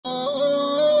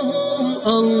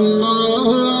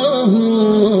الله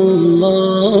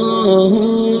الله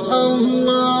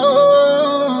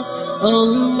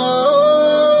الله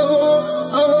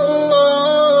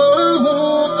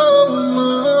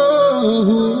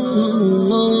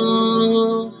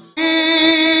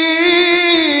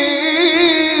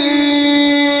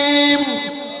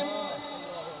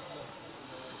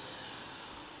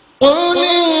قل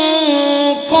إن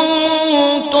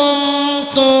كنتم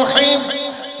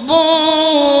تحبون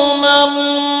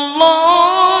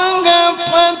الله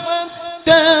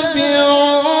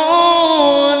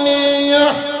فاتبعوني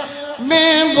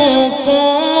يحببكم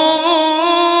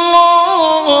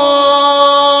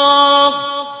الله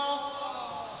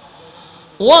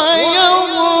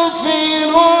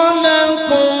ويغفر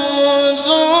لكم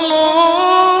ذنوبكم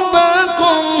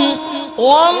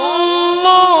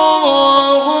والله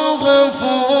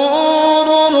غفور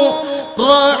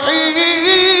رحيم.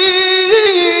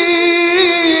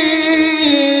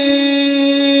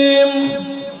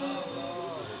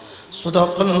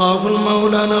 صدق الله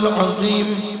المولانا العظيم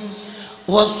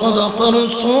وصدق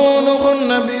رسوله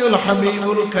النبي الحبيب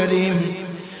الكريم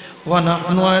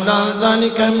ونحن على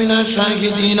ذلك من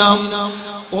الشاهدين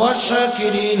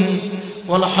والشاكرين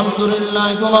والحمد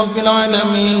لله رب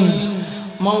العالمين.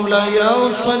 مولاي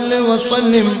صل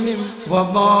وسلم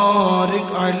وبارك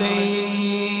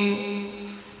عليه.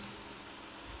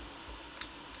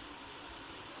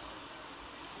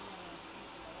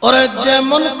 ওরে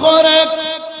যেমন করে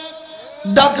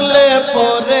ডাকলে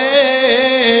পরে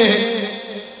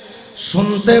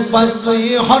শুনতে পাস তুই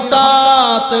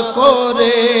হঠাৎ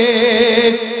করে,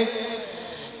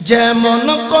 যেমন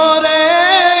করে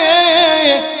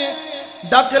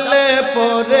ডাকলে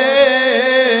পরে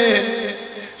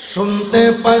শুনতে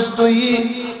পাস তুই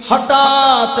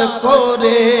হঠাৎ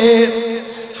করে,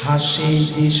 হাসি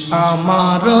দিস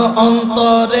আমার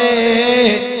অন্তরে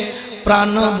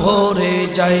প্রাণ ভরে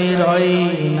যাই রই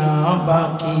না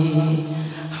বাকি,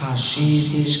 হাসি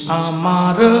দিস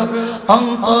আমার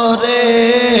অন্তরে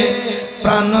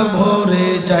প্রাণ ভরে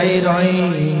যাই রই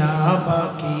না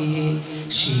বাকি,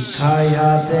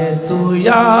 শিখায়া দে তুই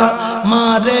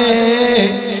আমারে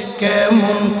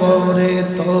কেমন করে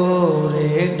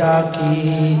তোরে ডাকি,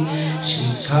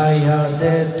 শিখায়া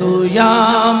দে তুই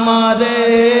আমারে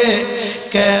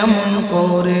কেমন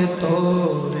করে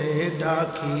তোরে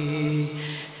ডাকি,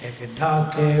 এক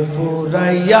ডাকে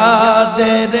ফুরাইয়া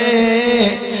দে রে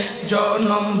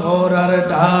জনম ভরার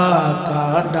ডাকা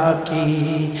ডাকি,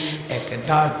 এক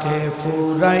ডাকে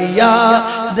ফুরাইয়া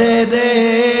দে রে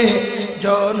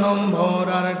জনম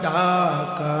ভরার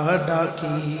ডাকা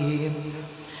ডাকি,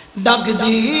 ডাক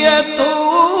দিয়ে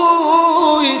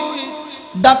তুই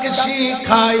ডাক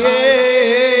শিখায়ে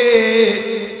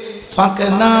ফাঁক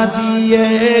না দিয়ে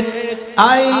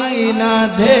আইনা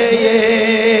ধেয়ে,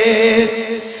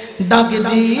 ডাক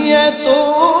দিয়ে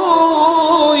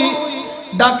তুই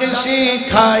ডাক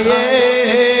শিখায়ে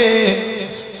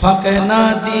ফাঁক না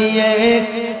দিয়ে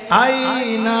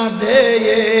আইনা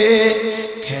ধেয়ে,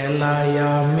 খেলায়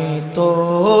আমি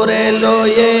তোরে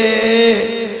লয়ে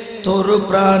তোর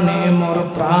প্রাণে মোর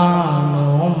প্রাণ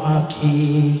মাখি,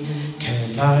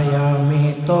 খেলায় আমি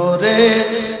তোরে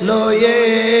লয়ে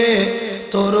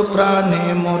তোর প্রাণে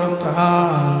মোর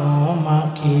প্রাণ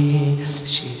মাখি,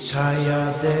 শিখায়া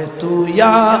দে তুই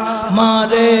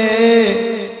আমারে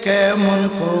কেমন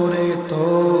করে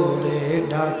তোরে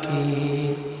ডাকি,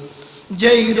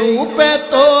 যেই রূপে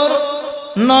তোর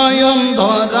নয়ন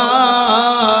ধরা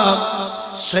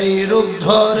সেই রূপ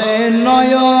ধরে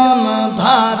নয়ন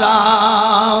ধারা,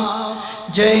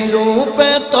 যেই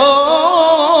রূপে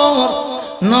তোর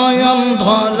নয়ন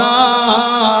ধরা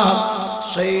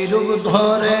সেই রূপ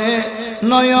ধরে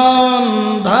নয়ন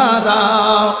ধারা,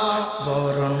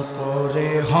 বরণ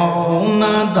করে হও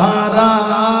না ধারা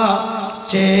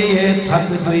চেয়ে থাক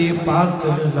দুই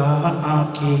পাগলা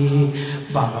আঁকি,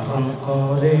 বারণ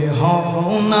করে হও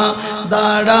না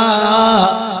দাঁড়া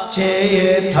চেয়ে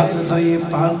থাক দুই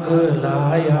পাগলা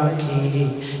আঁকি,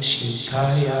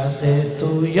 শিখায়া দে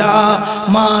তুই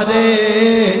আমারে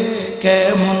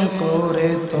কেমন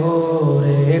করে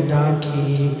তোরে ডাকি,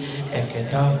 এক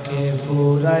ডাকে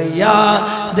ফুরাইয়া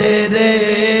দে রে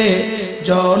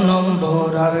জনম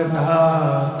ভরার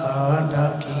ডাকা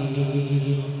ডাকি।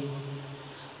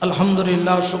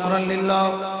 আলহামদুলিল্লাহ, শুকরান লিল্লাহ।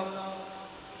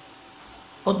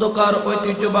 অধ্যকার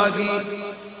ঐতিহ্যবাহী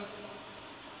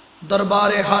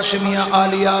দরবারে হাশমিয়া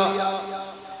আলিয়া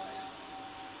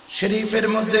শরীফের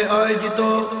মধ্যে আয়োজিত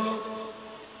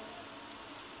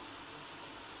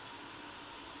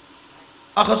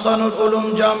আহসানুল উলুম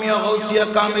জামিয়া গাউসিয়া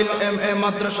কামিল এমএ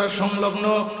মাদ্রাসা সংলগ্ন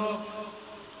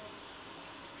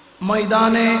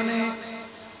ময়দানে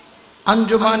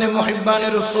अंजुमान मुहिब्बान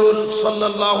रसूल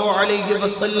सल्लल्लाहु अलैहि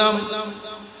वसल्लम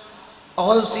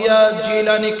गौसिया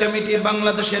जिलानी कमिटी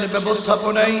बांग्लादेशेर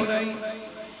व्यवस्थापनाय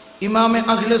इमाम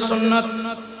अहले सुन्नत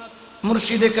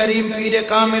मुर्शिद करीम पीर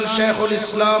कामिल शेखुल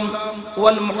इस्लाम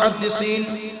वल मुहद्दिसीन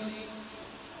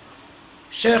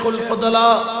शेखुल फुदला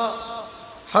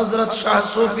हजरत शाह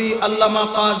सूफी अल्लामा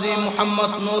काजी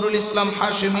मुहम्मद नूरुल इस्लाम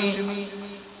हाशिमी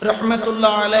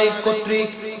रहमतुल्लाह अलैहि কর্তৃক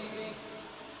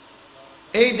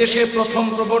এই দেশে প্রথম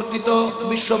প্রবর্তিত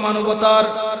বিশ্ব মানবতার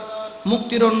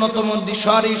মুক্তির অন্যতম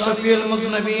দিশারি শফিউল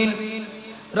মুজনবিন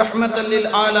রাহমাতাল লিল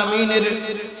আলামিনের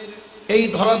এই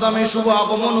ধরাধামে শুভ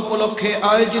আগমন উপলক্ষে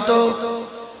আয়োজিত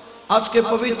আজকে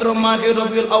পবিত্র মাহে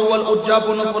রবিউল আউয়াল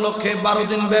উদযাপন উপলক্ষে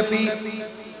 12 দিন ব্যাপী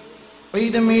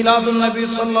ঈদ মিলাদুন নবী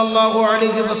সাল্লাল্লাহু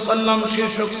আলাইহি ওয়াসাল্লাম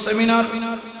শীর্ষক সেমিনার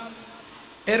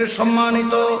এর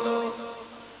সম্মানিত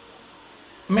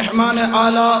মেহমান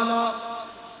আলা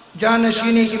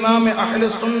जानशीनी इमाम अहले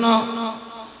सुन्ना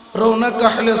रौनक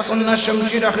अहले सुन्ना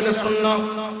शमशीर अहले सुन्ना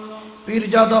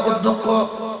पीरजादा अध्यक्ष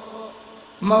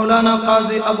मौलाना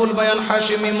काजी अबुल बयान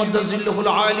हाशिमी मुद्दजिल्लुहुल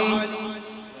आली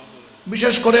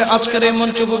विशेष करे आजकेर এই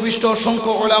মঞ্চে উপবিষ্ট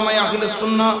অসংখ্য উলামায়ে আহলে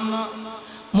সুন্নাহ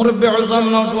মুরব্বি আযম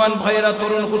নওজওয়ান ভাইরা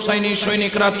তরুণ হুসাইনি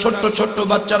সৈনিকরা ছোট ছোট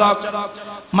বাচ্চারা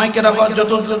মাইকের আওয়াজ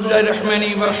যত জুজাই রহমানি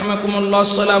ওয়া রাহমাকুমুল্লাহ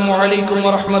আসসালামু আলাইকুম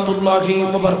ওয়া রাহমাতুল্লাহি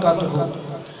ওয়া বারাকাতুহু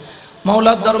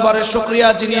मौलार दरबारे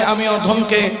शुक्रिया जिनि आमी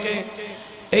अधमके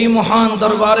এই মহান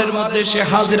দরবারের মধ্যে সে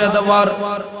হাজিরা দেওয়ার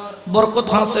বরকত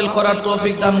হাসিল করার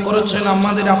তৌফিক দান করেছেন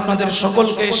আমাদের আপনাদের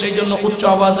সকলকে সেই জন্য উচ্চ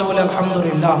আওয়াজে বলে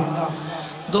আলহামদুলিল্লাহ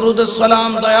দরুদ ও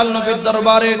সালাম দয়াল নবীর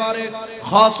দরবারে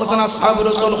খাসতান আসহাব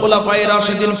রাসূল খুলাফায়ে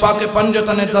রাশিদিন পাকে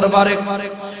পঞ্জতনের দরবারে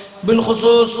বিল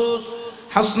খুসুস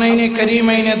হাসনাইনে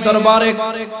করিমাইনের দরবারে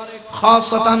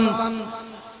খাসতান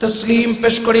तस्लीम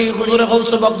पेश करी हुजूर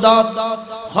गौस बगदाद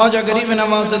ख्वाजा गरीब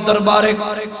नवाज दरबारे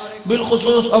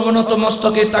बिलखुसूस अवनत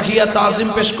मस्तके तहिया ताज़ीम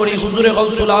पेश करी हुजूर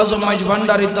गौसुल आज़म मज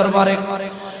भंडारी दरबारे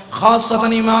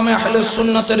खासतन इमाम अहले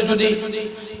सुन्नतेर जुदी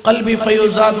कल्बी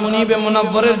फयুজাত मुनीब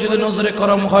मुनव्वरेर जुदी नजरे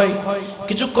करम हय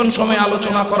किछुक्षण समय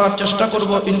आलोचना करार चेष्टा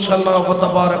करब इनशाআল্লাহ व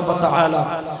तबारक व ताआला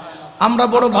আমরা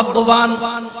বড় ভাগ্যবান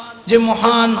যে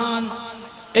মহান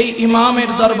এই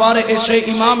ইমামের দরবারে এসে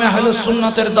ইমাম আহলে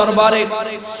সুন্নাতের দরবারে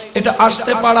এটা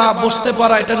আসতে পারা বসতে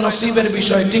পারা এটা নসিবের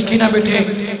বিষয় ঠিক কি না বেঠে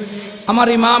আমার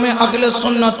ইমামে আহলে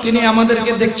সুন্নাত তিনি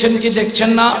আমাদেরকে দেখছেন কি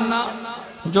দেখছেন না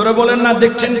জোরে বলেন না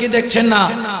দেখছেন কি দেখছেন না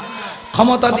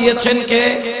ক্ষমতা দিয়েছেন কে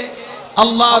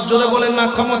আল্লাহ জোরে বলেন না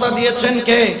ক্ষমতা দিয়েছেন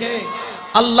কে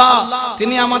আল্লাহ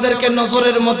তিনি আমাদেরকে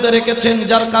নজরের মধ্যে রেখেছেন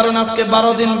যার কারণে আজকে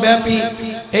 12 দিন ব্যাপী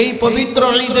এই পবিত্র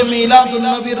ঈদ মিলাদুন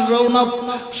নবীর রৌনক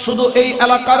শুধু এই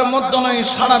এলাকার মধ্যে নয়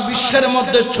সারা বিশ্বের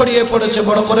মধ্যে ছড়িয়ে পড়েছে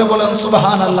বড় করে বলেন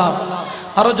সুবহানাল্লাহ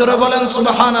আরো জোরে বলেন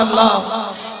সুবহানাল্লাহ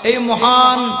এই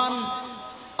মহান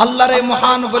আল্লাহর এই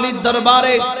মহান ওলির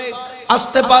দরবারে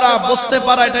আসতে পারা বসতে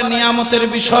পারা এটা নিয়ামতের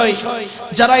বিষয়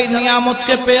যারা এই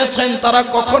নিয়ামতকে পেয়েছেন তারা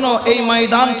কখনো এই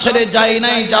ময়দান ছেড়ে যায়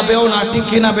নাই যাবেও না ঠিক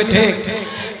কি না বেঠে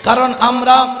কারণ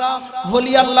আমরা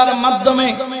ওলি আল্লাহর মাধ্যমে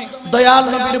দয়াল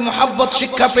নবীর মুহাব্বত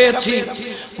শিক্ষা পেয়েছি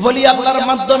ওলি আল্লাহর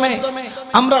মাধ্যমে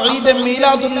আমরা ঈদ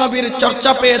মিলাদুন নবীর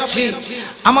চর্চা পেয়েছি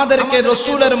আমাদেরকে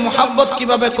রাসূলের মুহাব্বত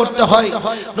কিভাবে করতে হয়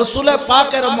রাসূলে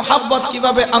পাকের মুহাব্বত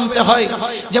কিভাবে আনতে হয়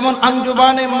যেমন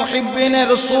আঞ্জুমানে মুহিব্বিনে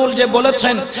রাসূল যে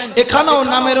বলেছেন এখানেও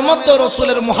নামের মধ্যে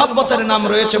রাসূলের মুহাব্বতের নাম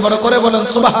রয়েছে বড় করে বলেন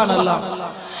সুবহানাল্লাহ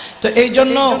তো এই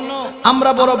জন্য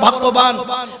আমরা বড় ভাগ্যবান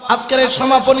আজকের এই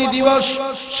সমাপনী দিবস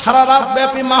সারা রাত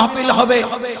ব্যাপী মাহফিল হবে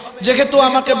যেহেতু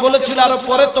আমাকে বলেছিল আরো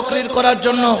পরে তাকরীর করার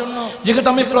জন্য যেহেতু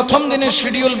আমি প্রথম দিনের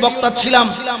শিডিউল বক্তা ছিলাম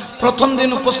প্রথম দিন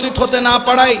উপস্থিত হতে না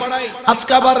পারায়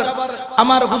আজকে আবার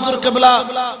আমার হুজুর কিবলা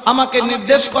আমাকে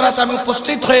নির্দেশ করাতে আমি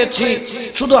উপস্থিত হয়েছি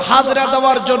শুধু হাজিরা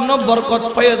দেওয়ার জন্য বরকত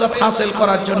ফয়জাত হাসিল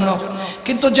করার জন্য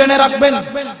কিন্তু জেনে রাখবেন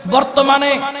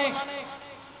বর্তমানে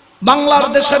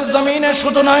বাংলাদেশের জমিনে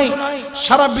শুধু নয়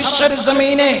সারা বিশ্বের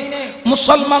জমিনে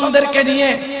মুসলমানদেরকে নিয়ে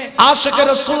আশিকে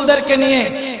রাসূলদেরকে নিয়ে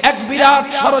এক বিরাট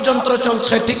ষড়যন্ত্র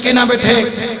চলছে ঠিক কি না বেঠে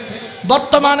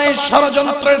বর্তমানে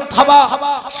ষড়যন্ত্রের থাবা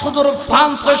সুদূর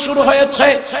ফ্রান্সে শুরু হয়েছে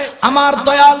আমার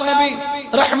দয়াল নবী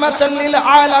রাহমাতুল লিল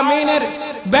আলামিনের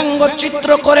ব্যঙ্গচিত্র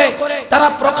করে তারা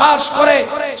প্রকাশ করে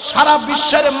সারা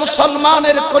বিশ্বের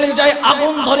মুসলমানের কলিজায়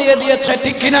আগুন ধরিয়ে দিয়েছে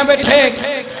ঠিক কি না বেঠে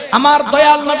আমার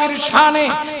দয়াল নবীর শানে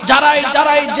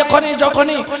যারাই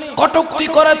যখনই কটূক্তি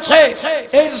করেছে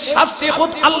এর শাস্তি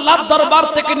খুদ আল্লাহর দরবার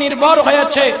থেকে নির্ভর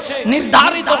হয়েছে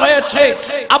নির্ধারিত হয়েছে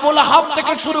আবু লাহাব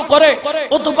থেকে শুরু করে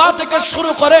উতবা থেকে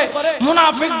শুরু করে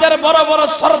মুনাফিকদের বড় বড়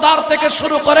সরদার থেকে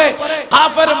শুরু করে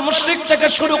কাফের মুশরিক থেকে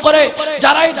শুরু করে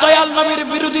যারাই দয়াল নবীর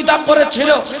বিরোধিতা করেছিল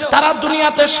তারা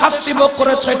দুনিয়াতে শাস্তি ভোগ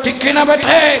করেছে ঠিক কি না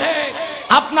বেঠে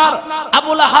আপনার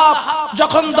আবু লাহাব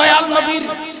যখন দয়াল নবীর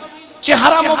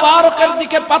চেহারা মুবারকের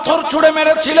দিকে পাথর ছুঁড়ে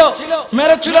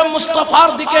মেরেছিল মুস্তাফার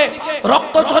দিকে,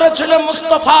 রক্ত ঝরেছিল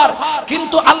মুস্তাফার,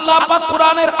 কিন্তু আল্লাহ পাক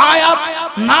কোরআনের আয়াত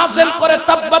নাযিল করে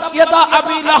তাব্বাত ইয়াদা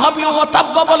আবি লাহাবি ওয়া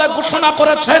তাব্বা বলে ঘোষণা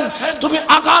করেছেন, তুমি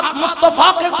আঘাত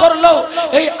মুস্তাফাকে করলো,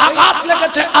 এই আঘাত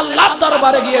লেগেছে আল্লাহর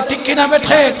দরবারে গিয়ে, ঠিক কিনা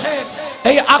বেঠে?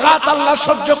 এই আঘাত আল্লাহ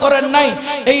সহ্য করেন নাই।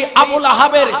 এই আবু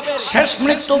লাহাবের শেষ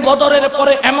মৃত্যু বদরের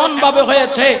পরে এমন ভাবে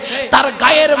হয়েছে, তার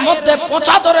গায়ের মধ্যে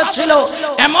পোঁচা ধরেছিল,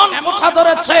 এমন পোঁচা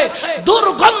ধরেছে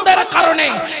দুর্গন্ধের কারণে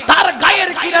তার গায়ের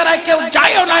কিনারায় কেউ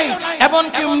যায়ও নাই,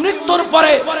 এমনকি মৃত্যুর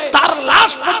পরে তার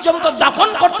লাশ পর্যন্ত দাফন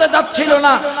করতে যাচ্ছিল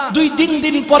না। 2-3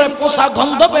 দিন পরে পোঁচা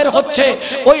গন্ধ বের হচ্ছে,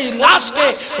 ওই লাশকে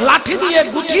লাঠি দিয়ে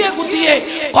গুটিয়ে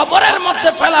কবরের মধ্যে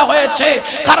ফেলা হয়েছে,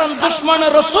 কারণ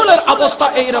দুশমনের রাসূলের অবস্থা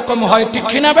এই রকম হয়, ঠিক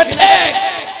কিনা বেঠে?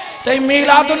 তাই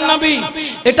মিলাদুন নবী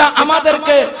এটা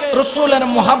আমাদেরকে রাসূলের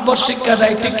মুহাব্বত শিক্ষা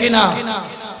দেয়, ঠিক কিনা?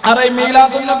 আর এই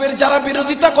মিলাদুন নবীর যারা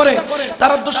বিরোধিতা করে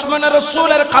তারা দুশমনের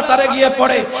রাসূলের কাতারে গিয়ে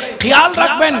পড়ে। খেয়াল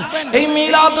রাখবেন, এই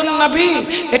মিলাদুন নবী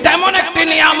এটা এমন একটি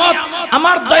নিয়ামত,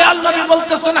 আমার দয়াল নবী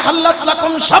বলতেছেন হাল্লাত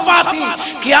লাকুম শাফাআতি,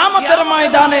 কিয়ামতের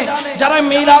ময়দানে যারা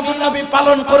মিলাদুন নবী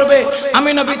পালন করবে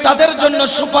আমি নবী তাদের জন্য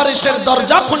সুপারিশের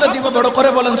দরজা খুলে দিব। বড় করে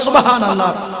বলেন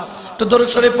সুবহানাল্লাহ। তো দরুদ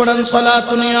শরীফ পড়েন,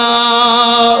 সালাতুন ইয়া।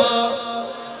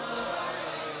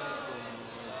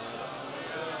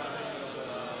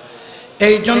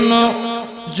 এই জন্য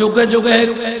যুগে যুগে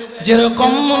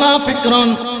যেরকম মুনাফিকগণ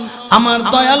আমার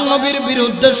দয়াল নবীর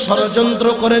বিরুদ্ধে ষড়যন্ত্র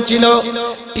করেছিল,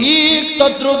 ঠিক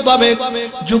তদ্রুপ ভাবে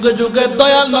যুগে যুগে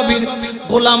দয়াল নবীর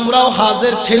গোলামরাও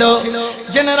হাজির ছিল।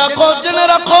 জেনে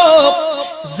রাখো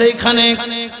যেখানে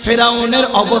ফেরাউনের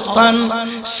অবস্থান,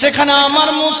 সেখানে আমার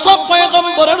মুসা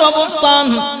পয়গম্বরের অবস্থান,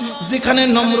 যেখানে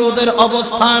নমরুদের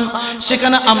অবস্থান,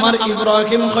 সেখানে আমার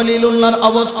ইব্রাহিম খলিলুল্লাহর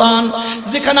অবস্থান,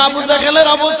 যেখানে আবু জাহেলের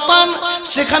অবস্থান,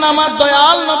 সেখানে আমার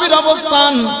দয়াল নবীর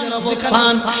অবস্থান,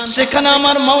 সেখানে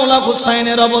আমার মাওলা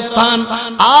হুসাইনের অবস্থান।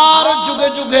 আর যুগে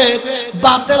যুগে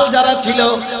বাতিল যারা ছিল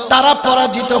তারা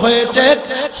পরাজিত হয়েছে,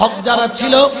 হক যারা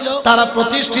ছিল তারা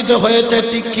প্রতিষ্ঠিত হয়েছে,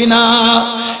 ঠিক কিনা?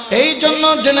 এই জন্য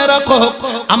জেনে রাখো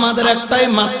আমাদের একটাই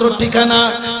মাত্র ঠিকানা,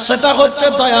 সেটা হচ্ছে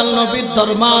দয়াল নবীর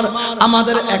দরবার।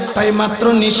 আমাদের একটাই মাত্র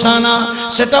নিশানা,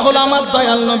 সেটা হলো আমার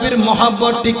দয়াল নবীর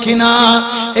মহব্বত, ঠিক কিনা?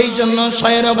 এই জন্য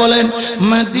শায়েরা বলেন,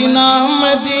 মদিনা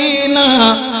মদিনা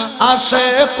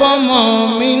আশিক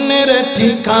মুমিনের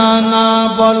ঠিকানা,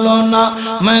 বলো না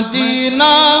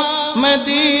মদিনা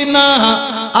মদিনা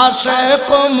আশিক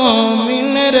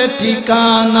মুমিনের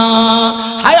ঠিকানা।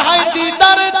 হায় হায়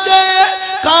দিদার চেয়ে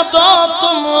কাঁদো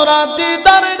তোমরা,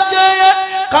 দিদার চেয়ে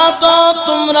কাঁদো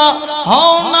তোমরা,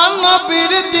 হও না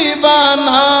নবীর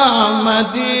দিবানা।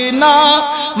 মদিনা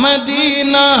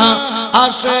মদিনা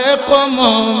আশিক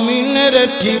মুমিনের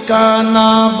ঠিকানা,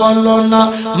 বলো না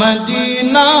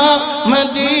মদিনা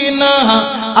মদিনা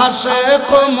আশিক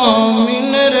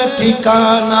মুমিনের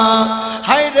ঠিকানা।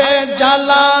 হায় রে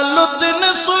জালালউদ্দিন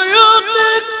সুয়ুতি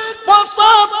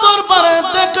 75 বার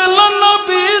দেখলো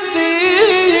নবীজি,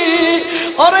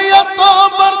 और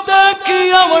এতবার দেখি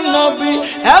আমার নবী,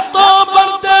 এতবার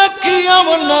দেখি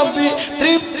আমার নবী,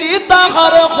 তৃপ্তি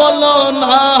তাহার হলো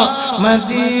না।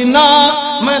 মদিনা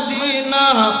মদিনা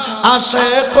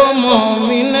আশিক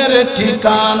মুমিনের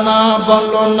ঠিকানা,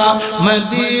 বলো না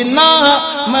মদিনা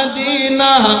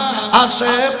মদিনা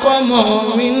আশিক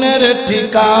মুমিনের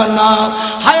ঠিকানা।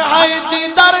 হায় হায়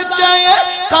দিদার চেয়ে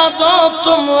কাঁদো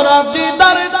তোমরা,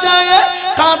 দিদার চেয়ে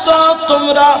কাঁদো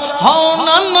তোমরা, হও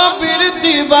না নবীর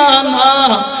দিবানা।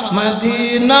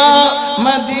 মদিনা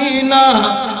মদিনা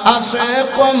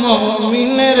আশিক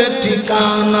মুমিনের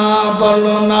ঠিকানা,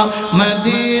 বলো না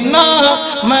মদিনা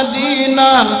মদিনা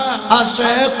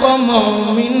আশিক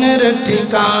মুমিনের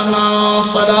ঠিকানা।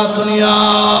 সালাতুন ইয়া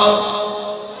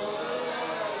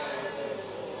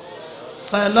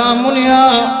সালামুন ইয়া।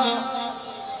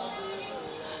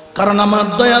 কারণ আমার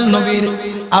দয়াল নবীর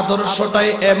আদর্শটাই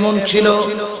এমন ছিল,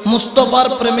 মুস্তাফার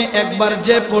প্রেমে একবার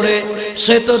যে পড়ে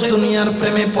সে তো দুনিয়ার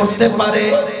প্রেমে পড়তে পারে।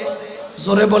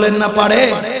 জোরে বলেন না পারে?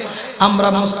 আমরা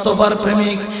মুস্তাফার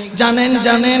প্রেমিক।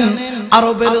 জানেন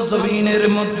আরবের জমিনের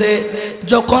মধ্যে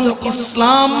যখন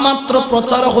ইসলাম মাত্র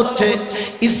প্রচার হচ্ছে,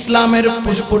 ইসলামের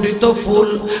পুষ্পটিত ফুল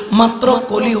মাত্র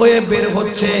কলি হয়ে বের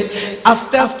হচ্ছে,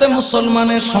 আস্তে আস্তে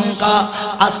মুসলমানের সংখ্যা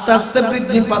আস্তে আস্তে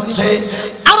বৃদ্ধি পাচ্ছে।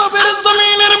 আরবের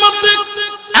জমিনের মধ্যে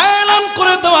এলান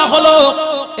করে দেওয়া হলো,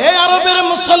 এই আরবের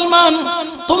মুসলমান,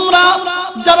 তোমরা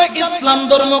যারা ইসলাম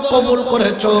ধর্ম কবুল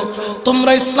করেছো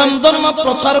তোমরা ইসলাম ধর্ম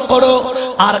প্রচার করো।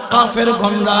 আর কাফের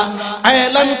গণরা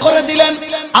এলান করে দিলেন,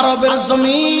 আরবের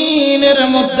জমিনের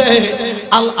মধ্যে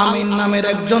আল আমিন নামের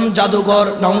একজন জাদুঘর,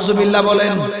 নাউজুবিল্লাহ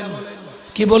বলেন,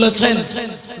 কি বলেছেন?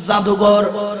 জাদুঘর।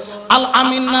 আল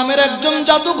আমিন নামের একজন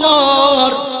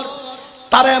জাদুঘর,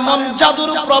 তার এমন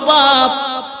জাদুর প্রভাব,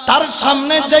 তার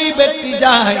সামনে যেই ব্যক্তি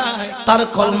যায় তার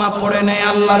কলমা পড়ে নেয়,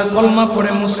 আল্লাহর কলমা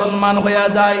পড়ে মুসলমান হয়ে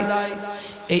যায়।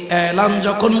 এই এলান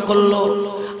যখন করলো,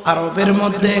 আরবের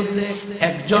মধ্যে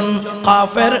একজন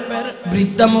কাফের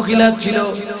বৃদ্ধা মহিলা ছিল,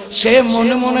 সে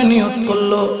মনে মনে নিয়ত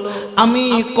করলো, আমি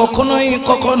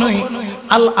কখনোই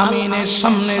আল আমিনের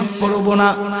সামনে পড়ব না,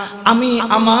 আমি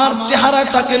আমার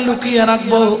চেহারাটাকে লুকিয়ে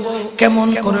রাখবো। কেমন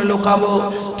করে লুকাবো?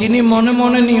 তিনি মনে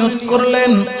মনে নিয়ত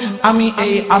করলেন, আমি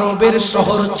এই আরবের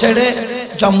শহর ছেড়ে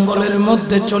জঙ্গলের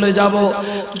মধ্যে চলে যাব।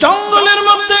 জঙ্গলের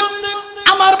মধ্যে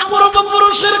আমার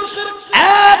পূর্বপুরুষের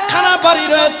একখানা বাড়ি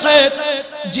রয়েছে,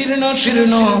 জীর্ণ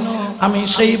শীর্ণ, আমি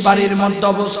সেই বাড়ির মধ্যে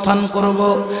অবস্থান করব।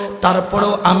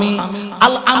 তারপরেও আমি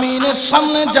আল আমিনের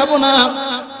সামনে যাব না,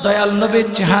 দয়াল নবীর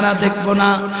চেহারা দেখব না,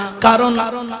 কারণ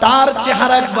তার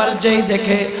চেহারা একবার যেই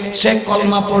দেখে সে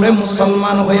কলমা পড়ে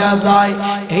মুসলমান হয়ে যায়।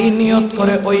 এই নিয়ত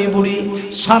করে ওই বুড়ি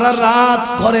সারা রাত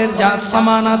ঘরের যা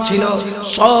সামানা ছিল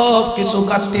সব কিছু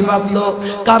গাঁটটি বাঁধলো,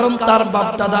 কারণ তার বাপ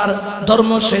দাদার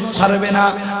ধর্ম সে ছাড়বে না,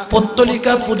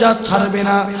 পত্তলিকা পূজা ছাড়বে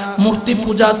না, মূর্তি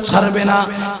পূজা ছাড়বে না।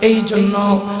 এই জন্য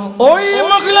ওই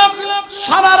মহিলা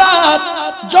সারা রাত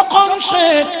যখন সে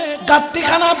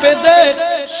গাঁটটিখানা বেঁধে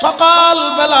সকাল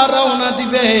বেলা রওনা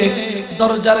দিবে,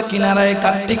 দরজার কিনারায়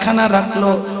গাঁটটিখানা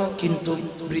রাখলো, কিন্তু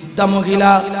বৃদ্ধা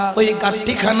মহিলা ওই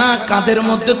গাঁটটিখানা কাঁধের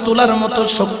মধ্যে তোলার মতো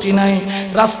শক্তি নাই।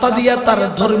 রাস্তা দিয়ে তার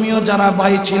ধর্মীয় যারা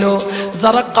ভাই ছিল,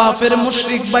 যারা কাফের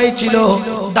মুশরিক ভাই ছিল,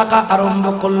 ডাকা আরম্ভ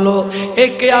করলো, এ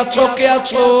কে আছো, কে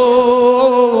আছো,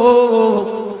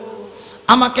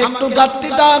 আমাকে একটু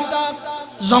গাঁটটিটা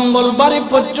জঙ্গল বাড়ি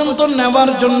পর্যন্ত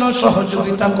নেওয়ার জন্য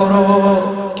সহযোগিতা করো।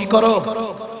 কি করো?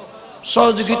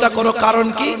 সহযোগিতা করো। কারণ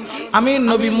কি? আমি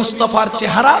নবী মুস্তাফার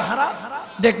চেহারা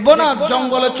দেখবো না,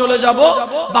 জঙ্গলে চলে যাব,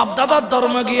 বাপদাদার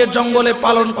ধর্ম গিয়ে জঙ্গলে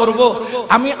পালন করব।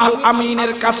 আমি আল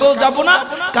আমিনের কাছেও যাব না,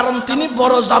 কারণ তিনি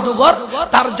বড় জাদুঘর,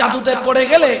 তার জাদুতে পড়ে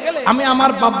গেলে আমি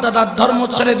আমার বাপদাদার ধর্ম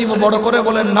ছেড়ে দিব। বড় করে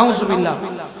বলেন নাউজুবিল্লাহ।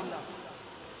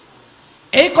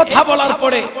 এই কথা বলার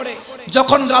পরে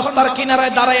যখন রাস্তার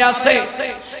কিনারায় দাঁড়ায় আছে,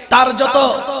 তার যত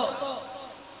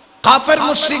কাফের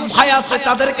মুশরিক ভাই আছে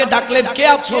তাদেরকে ডাকলেন, কে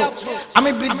আছো?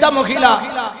 আমি বৃদ্ধা মহিলা,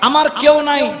 আমার কেউ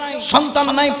নাই, সন্তান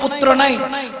নাই, পুত্র নাই,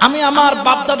 আমি আমার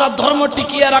বাপদাদার ধর্ম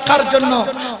টিকিয়ে রাখার জন্য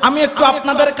আমি একটু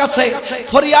আপনাদের কাছে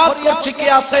ফরিয়াদ করছি, কে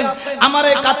আছেন? আমার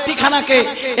এই গাঁটটিখানাকে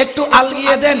একটু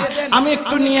আলগিয়ে দেন, আমি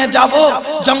একটু নিয়ে যাব,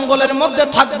 জঙ্গলের মধ্যে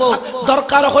থাকবো,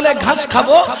 দরকার হলে ঘাস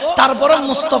খাবো, তারপরে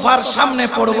মুস্তাফার সামনে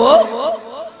পড়বো।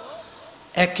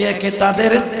 একে একে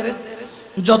তাদের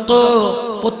যত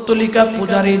পত্তলিকা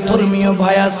পূজারী ধর্মীয়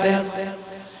ভাই আছে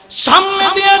সামনে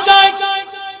দিয়ে যায়,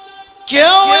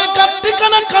 কেউ এই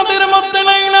গাঁটটিখানা কাঁধের মধ্যে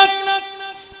নাই না,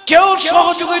 কেউ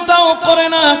সহযোগিতাও করে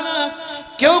না,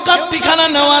 কেউ গাঁটটিখানা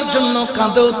নেওয়ার জন্য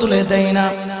কাঁধেও তুলে দেয় না।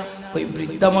 ওই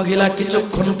বৃদ্ধা মহিলা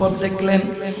কিছুক্ষণ পর দেখলেন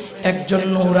একজন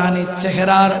নুরানি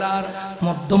চেহারার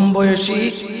মধ্যম বয়সী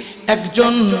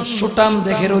একজন সুটাম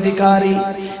দেহের অধিকারী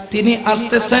তিনি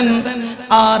আসতেছেন,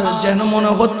 আর যেন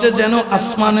মনে হচ্ছে যেন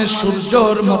আসমানের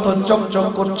সূর্যের মতো চকচক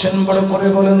করছেন। বড় করে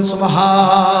বলেন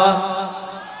সুবহান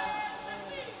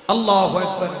আল্লাহু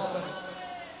আকবার।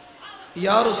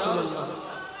 ইয়া রাসূলুল্লাহ,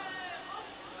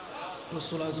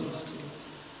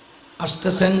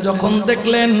 আসতেছেন যখন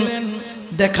দেখলেন,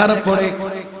 দেখার পরে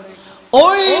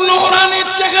ওই নুরানি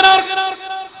চেহারার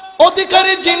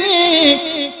অধিকারী যিনি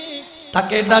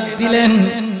তাকে ডাক দিলেন,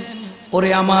 ওরে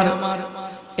আমার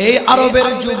এই আরবের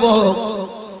যুবক,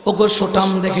 ওগো সুঠাম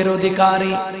দেহের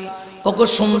অধিকারী, ওগো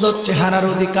সুন্দর চেহারার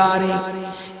অধিকারী,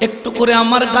 একটু করে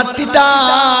আমার গাঁটটিটা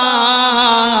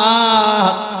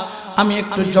আমি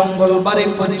একটু জঙ্গল বাড়ি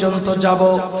পর্যন্ত যাব,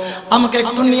 আমাকে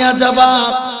একটু নিয়ে যাবা।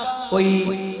 ওই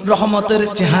রহমতের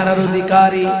চেহারার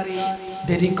অধিকারী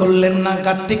দেরি করলেন না,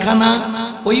 গাঁটটিখানা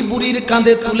ওই বুড়ির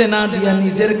কাঁধে তুলে না দিয়া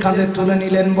নিজের কাঁধে তুলে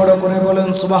নিলেন। বড় করে বলেন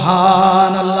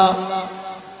সুবহানাল্লাহ।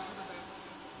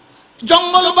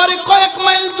 জঙ্গল বাড়ি কয়েক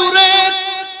মাইল দূরে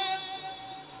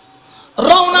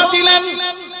রওনা দিলেন,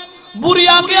 বুড়ি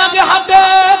আগে আগে হাঁটে,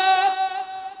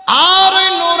 আর ওই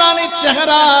নুরানি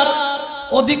চেহারার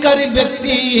অধিকারী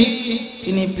ব্যক্তি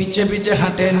তিনি পিছে পিছে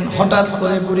হাঁটেন। হঠাৎ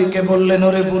করে বুড়িকে বললেন,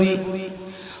 ওরে বুড়ি,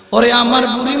 ওরে আমার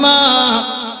বুড়িমা,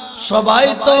 সবাই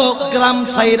তো গ্রাম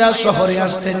সাইরা শহরে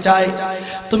আসতে চায়,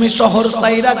 তুমি শহর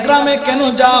সাইরা গ্রামে কেন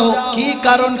যাও? কি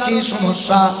কারণ, কি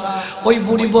সমস্যা? ওই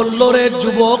বুড়ি বলল, রে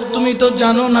যুবক, তুমি তো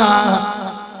জানো না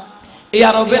এই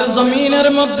আরবের জমিনের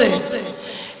মধ্যে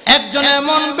একজন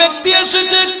এমন ব্যক্তি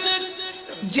এসেছে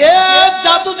যে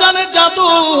জাদু জানে, জাদু,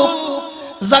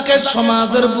 যাকে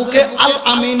সমাজের বুকে আল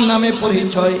আমিন নামে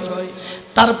পরিচয়।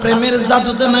 তার প্রেমের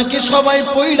জাদুতে নাকি সবাই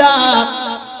পয়ড়া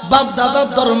বাপ দাদার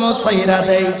ধর্ম ছাইরা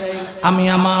দেয়। আমি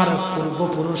আমার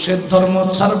পূর্বপুরুষের ধর্ম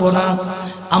ছাড়বো না,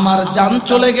 আমার জান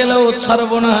চলে গেলেও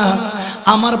ছাড়বো না,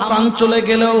 আমার প্রাণ চলে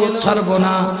গেলেও ছাড়বো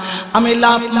না, আমি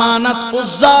লাত মানাত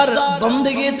উজ্জার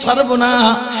বন্দেগী ছাড়বো না।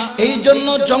 এই জন্য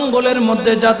জঙ্গলের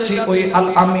মধ্যে যাচ্ছি ওই আল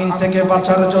আমিন থেকে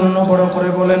বাঁচার জন্য। বড় করে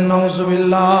বলেন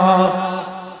নাউজুবিল্লাহ।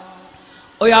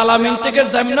 ওই আলামিন থেকে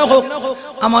যেমন হোক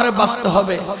আমার বাঁচতে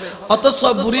হবে। অথচ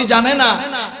বুড়ি জানে না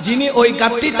যিনি ওই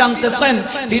গাড়ি টানতেছেন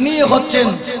তিনি হচ্ছেন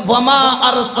ওয়ামা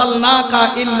আরসালনাকা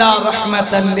ইল্লা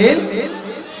রাহমাতাল লিল,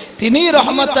 তিনি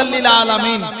রহমাতাল লিল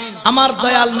আলামিন। আমার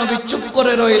দয়াল নবী চুপ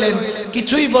করে রইলেন,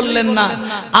 কিছুই বললেন না।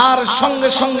 আর সঙ্গে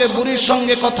সঙ্গে বুড়ির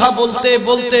সঙ্গে কথা বলতে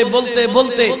বলতে বলতে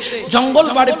বলতে জঙ্গল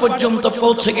বাড়ি পর্যন্ত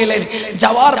পৌঁছে গেলেন।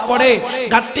 যাওয়ার পরে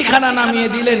গাট্টিখানা নামিয়ে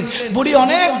দিলেন। বুড়ি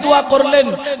অনেক দোয়া করলেন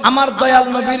আমার দয়াল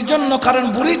নবীর জন্য, কারণ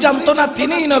বুড়ি জানতো না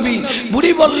তিনিই নবী।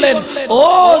 বুড়ি বললেন, ও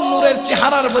নূরের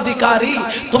চেহারার অধিকারী,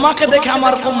 তোমাকে দেখে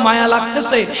আমার খুব মায়া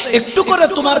লাগতেছে, একটু করে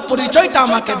তোমার পরিচয়টা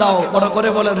আমাকে দাও। বড় করে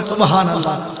বলেন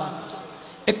সুবহানাল্লাহ।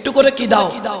 একটু করে কি দাও?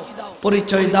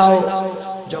 পরিচয় দাও।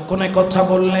 যখন কথা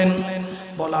বললেন,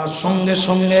 বলার সঙ্গে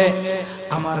সঙ্গে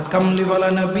আমার কামলিওয়ালা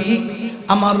নবী,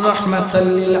 আমার রাহমাতাল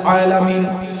লিল আলামিন,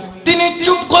 তিনি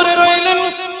চুপ করে রইলেন,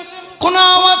 কোনো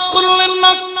আওয়াজ করলেন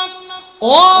না।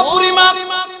 ও বুড়িমা,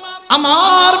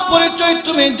 আমার পরিচয়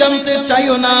তুমি জানতে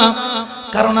চাইও না,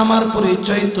 কারণ আমার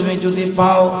পরিচয় তুমি যদি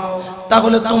পাও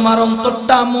তাহলে তোমার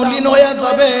অন্তরটা মলিন হয়ে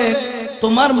যাবে,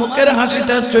 তোমার মুখের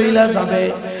হাসিটা চইলা যাবে।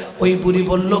 ওই বুড়ি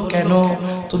বলল, কেন?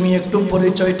 তুমি একটু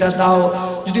পরিচয়টা দাও।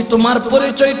 যদি তোমার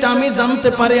পরিচয়টা আমি জানতে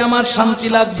পারি আমার শান্তি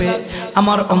লাগবে,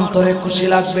 আমার অন্তরে খুশি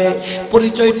লাগবে।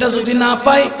 পরিচয়টা যদি না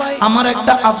পাই আমার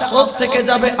একটা আফসোস থেকে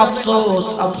যাবে, আফসোস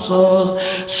আফসোস।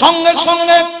 সঙ্গে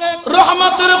সঙ্গে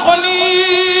রহমতের খনি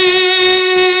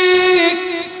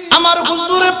আমার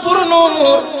হুজুরে পূর্ণ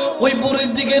ওই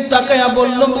বুড়ির দিকে তাকায়া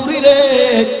বলল, বুড়ি রে,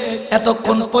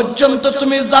 এতক্ষণ পর্যন্ত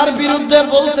তুমি যার বিরুদ্ধে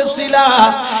বলতেছিলা,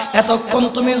 এতক্ষণ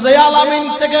তুমি যে আলামিন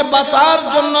থেকে বাঁচার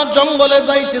জন্য জঙ্গলে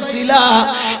যাইতেছিলা,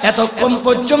 এতক্ষণ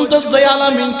পর্যন্ত যে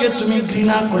আলামিনকে তুমি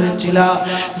ঘৃণা করেছিলা,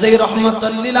 যে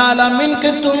রহমাতুল লিল আলামিনকে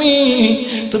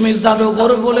তুমি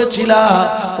জাদুঘর বলেছিলা,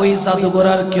 ওই জাদুঘর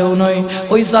আর কেউ নয়,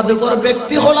 ওই জাদুঘর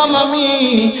ব্যক্তি হলাম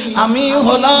আমি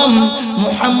হলাম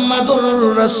মুহাম্মাদুর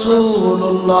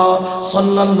রাসূলুল্লাহ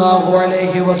সাল্লাল্লাহু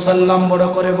আলাইহি ওয়াসাল্লাম। বড়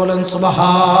করে বলেন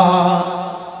সুবহান।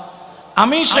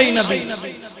 আমি সেই নবী।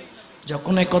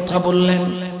 যখন এই কথা বললেন,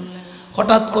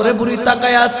 হঠাৎ করে বুড়ি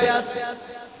তাকায় আছে,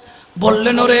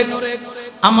 বললেন, ওরে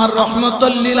আমার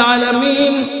রহমাতুল লিল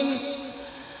আলামিন,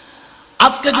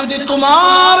 আজকে যদি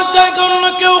তোমার জায়গা অন্য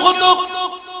কেউ হতো,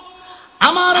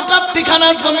 আমার কাট্টিখানা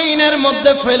জমিনের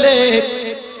মধ্যে ফেলে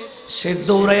সে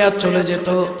দৌড়াইয়া চলে যেত।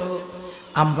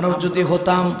 আমরাও যদি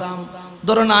হতাম,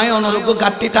 ধরো নাই অনরূপ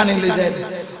গাট্টি টানি লই যায়,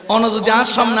 অন যদি আর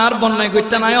সামনে আর বন্যায়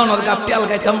করতে নাই অনর গাট্টি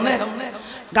আলগাইতাম না,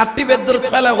 গাট্টি বেদর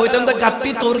ফেলা হইতাম, গাট্টি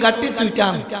তোর গাট্টি তুই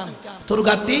টান, তোর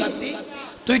গাট্টি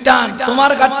তুই টান,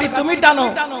 তোমার গাট্টি তুমি টানো,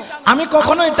 আমি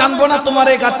কখনোই টানবো না তোমার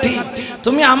এই গাট্টি।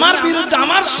 তুমি আমার বিরুদ্ধে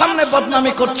আমার সামনে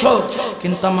বদনামি করছো।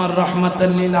 কিন্তু আমার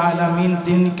রহমাতুল লিল আলামিন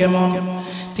তিনি কেমন?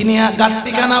 তিনি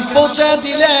গাট্টিখানা পৌঁছে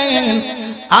দিলেন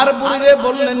আর বুড়িরে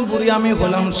বললেন, বুড়ি আমি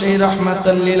হলাম সেই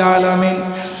রহমাতুল লিল আলামিন।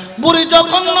 বুড়ি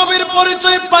যখন নবীর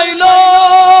পরিচয় পাইল,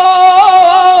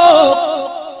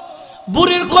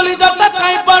 বুড়ির কলিজাটা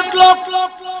কাঁপা উঠল।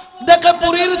 দেখে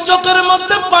বুড়ির চোখের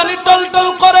মধ্যে পানি টলটল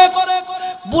করে।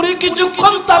 বুড়ি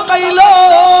কিছুক্ষণ তাকাইল।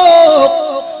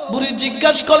 বুড়ি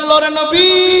জিজ্ঞাসা করল, রে নবী,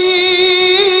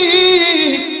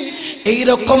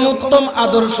 এইরকম উত্তম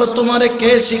আদর্শ তোমারে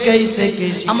কে শিখাইছে?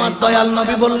 আমার দয়াল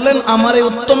নবী বললেন, আমার এই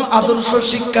উত্তম আদর্শ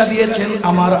শিক্ষা দিয়েছেন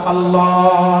আমার আল্লাহ।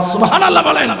 সুবহানাল্লাহ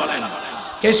বলেন।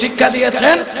 কে শিক্ষা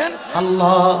দিয়েছেন?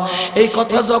 আল্লাহ। এই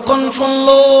কথা যখন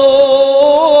শুনলো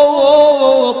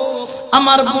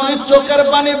আমার বুড়ির চোখের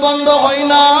পানি বন্ধ হয়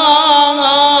না।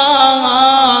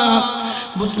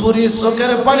 বুড়ির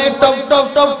চোখের পানি টপ টপ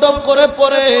টপ টপ করে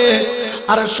পড়ে।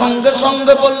 আর সঙ্গে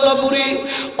সঙ্গে বলল বুড়ি,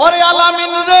 ওরে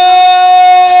আলামিন রে,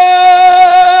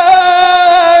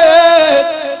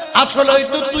 আসলেই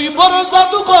তো তুই বড়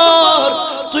জাদুঘর,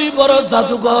 তুই বড়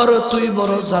জাদুঘর, তুই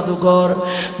বড় জাদুঘর।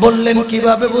 বললেন,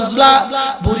 কিভাবে বুঝলা?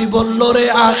 বুড়ি বলল, রে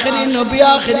আখেরি নবী,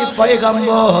 আখেরি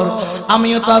পয়গম্বর,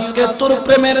 আমিও তো আজকে তোর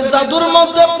প্রেমের জাদুর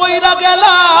মধ্যে পইরা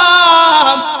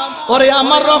গেলাম। ওরে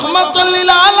আমার রহমাতুল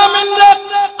লিল আলামিন রে,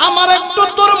 আমার একটু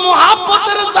তোর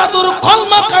মুহাব্বতের জাদুর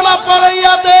কলমা খানা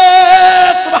পড়াইয়া দে।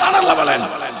 সুবহানাল্লাহ বলেন।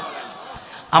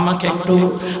 আমাকে একটু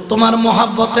তোমার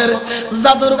মোহাব্বতের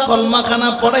জাদুর কলমাখানা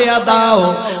পড়াইয়া দাও,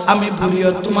 আমি বুড়িও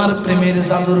তোমার প্রেমের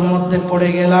জাদুর মধ্যে পড়ে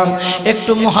গেলাম,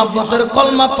 একটু মোহাব্বতের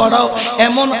কলমা পড়াও।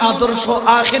 এমন আদর্শ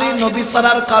আখেরি নবী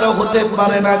ছাড়ার কারো হতে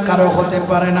পারে না, কারো হতে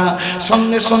পারে না।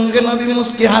 সঙ্গে সঙ্গে নবী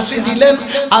মুস্কি হাসি দিলেন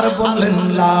আর বললেন,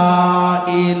 লা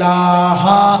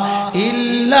ইলাহা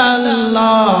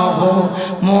ইল্লাল্লাহ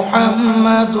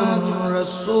মুহাম্মাদুর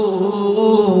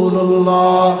রাসূলুল্লাহ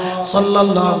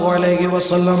সাল্লাল্লাহু আলাইহি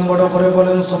ওয়াসাল্লাম। বড় করে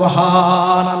বলেন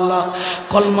সুবহানাল্লাহ।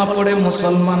 কলমা পড়ে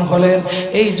মুসলমান হলেন।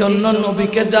 এই জন্য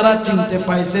নবীকে যারা চিনতে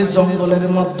পাইছে জঙ্গলের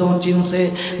মধ্যেও চিনছে,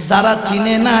 যারা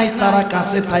চিনে নাই তারা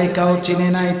কাছে থাইকাও চিনে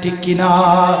নাই, ঠিক কিনা?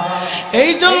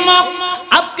 এই জন্য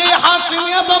আজকে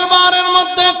হাশিমিয়া দরবারের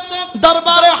মধ্যে,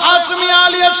 দরবারে হাশিমিয়া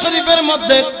আলিয়া শরীফের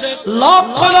মধ্যে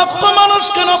লক্ষ লক্ষ মানুষ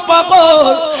কেন পাগল?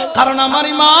 কারণ আমার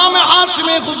ইমাম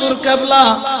হাশিমি হুজুর কেবলা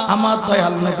আমার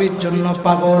দয়াল নবীর জন্য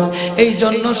পাগল। এই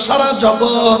জন্য সারা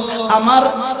জগৎ আমার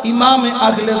ইমাম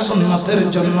আহলে সুন্নাতের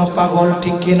জন্য পাগল,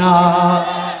 ঠিক কিনা?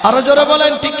 আরো জোরে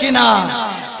বলেন ঠিক কিনা?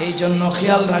 এই জন্য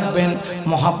খেয়াল রাখবেন,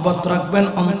 মোহাব্বত রাখবেন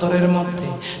অন্তরের মধ্যে।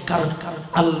 কারণ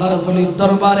আল্লাহর ওলির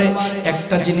দরবারে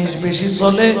একটা জিনিস বেশি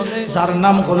চলে, যার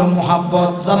নাম হলো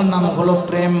মোহাব্বত, যার নাম হলো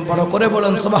প্রেম। বড় করে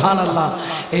বলেন সুবহানাল্লাহ।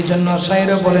 এই জন্য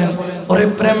শায়রে বলেন, ওরে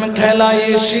প্রেম খেলায়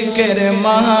শিখের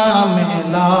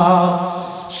মামেলা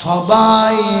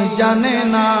সবাই জানে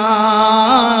না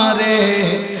রে,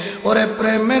 ওরে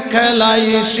প্রেম খেলায়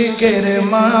শিখের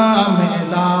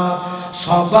মামেলা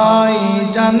সবাই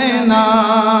জানে না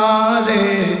রে,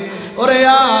 ওরে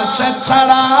আশা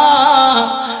ছাড়া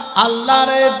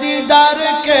আল্লাহর দিদার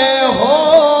কেহ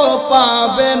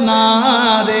পাবে না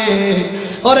রে,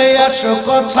 ওরে আশক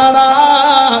ছাড়া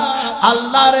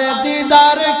আল্লাহর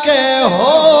দিদার কেহ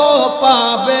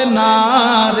পাবে না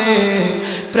রে,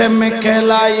 প্রেম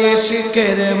খেলায়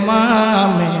শিখের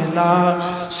মামেলা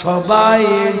সবাই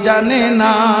জানে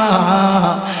না।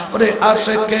 ওরে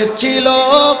আশক ছিল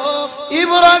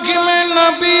ইব্রাহিমের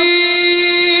নবী,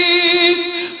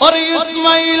 ওরে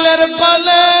ইসমাইলের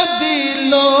গলে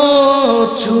দিল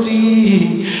ছুরি,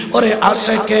 ওরে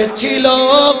আশকে ছিল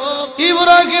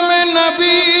ইব্রাহিমের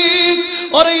নবী,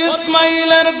 ওরে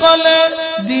ইসমাইলের গলে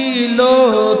দিল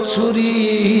ছুরি,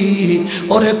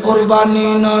 ওরে কুরবানি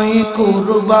নয়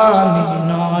কুরবানি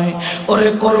নয়, ওরে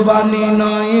কুরবানি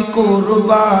নয়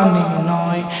কুরবানি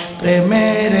নয়,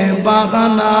 প্রেমের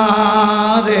বাগানা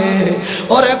রে,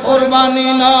 ওরে কুরবানি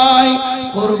নয়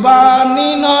কুরবানি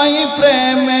নয়,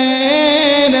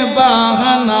 প্রেমের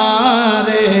বাগানা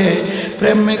রে,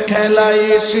 প্রেম খেলায়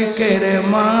শিখের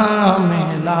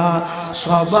মামেলা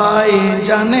সবাই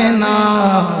জানে না।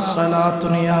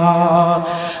 সালাতুন ইয়া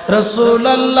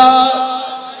রাসূলুল্লাহ।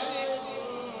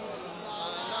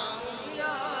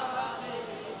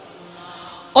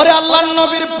 ওরে আল্লাহর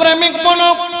নবীর প্রেমিক বনো,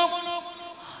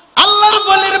 আল্লাহর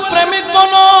ওলির প্রেমিক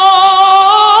বনো,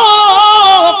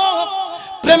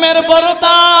 প্রেমের বড়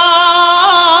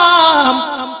দাম।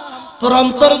 তোর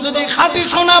অন্তর যদি খাঁটি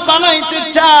সোনা বানাইতে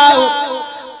চাও,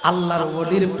 আল্লাহর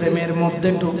ওলির প্রেমের মধ্যে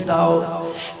ডুব দাও,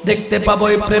 দেখতে পাবো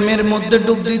এই প্রেমের মধ্যে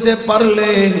ডুব দিতে পারলে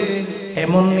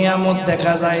এমন নিয়ামত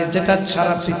দেখা যায় যেটা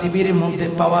সারা পৃথিবীর মধ্যে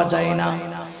পাওয়া যায় না।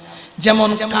 যেমন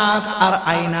কাঁচ আর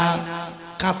আয়না।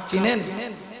 কাঁচ চিনেন?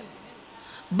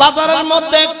 বাজারের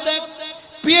মধ্যে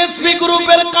পিএসপি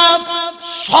গ্রুপের কাঁচ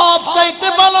সব চাইতে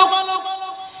ভালো,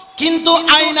 কিন্তু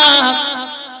আয়না,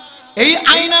 এই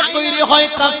আয়না তৈরি হয়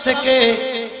কাঁচ থেকে,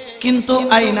 কিন্তু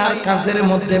আয়নার কাঁচের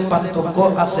মধ্যে পার্থক্য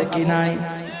আছে কি নাই?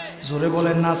 জোরে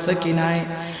বলেন না, আছে কি নাই?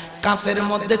 কাঁচের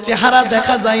মধ্যে চেহারা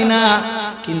দেখা যায় না,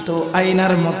 কিন্তু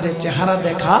আয়নার মধ্যে চেহারা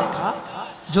দেখা,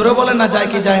 জোরে বলেন না, যায়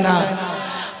কি যায় না?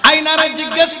 আয়নারে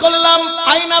জিজ্ঞেস করলাম,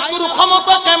 আয়না তোর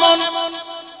ক্ষমতা কেমন?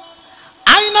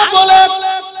 আয়না বলে,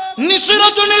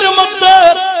 নিশিরজনীর মধ্যে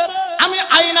আমি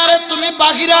আয়নারে তুমি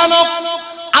বাহিরে আনো,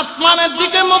 আসমানের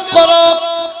দিকে মুখ করো,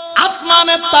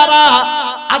 আসমানের তারা,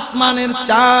 আসমানের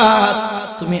চাঁদ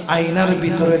তুমি আয়নার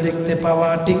ভিতরে দেখতে পাওয়া,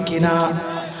 ঠিক কিনা?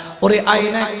 ওরে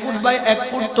আয়না 1 ফুট বাই 1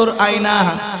 ফুট তোর আয়না,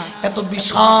 এত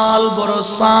বিশাল বড়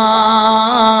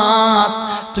চাঁদ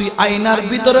তুই আয়নার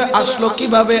ভিতরে আসলো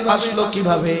কিভাবে? আসলো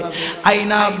কিভাবে?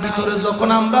 আয়নার ভিতরে যখন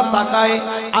আমরা তাকাই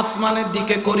আসমানের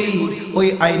দিকে করি, ওই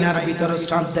আয়নার ভিতরে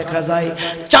চাঁদ দেখা যায়।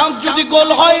 চাঁদ যদি গোল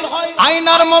হয়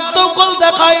আয়নার মধ্যেও গোল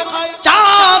দেখায়,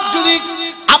 চাঁদ যদি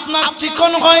আপনার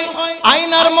চিকন হয়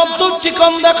আয়নার মধ্যেও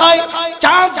চিকন দেখায়,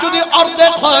 চাঁদ যদি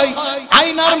অর্ধেক হয়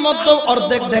আয়নার মধ্যেও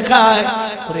অর্ধেক দেখায়।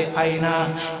 ওরে আয়না,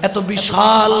 এত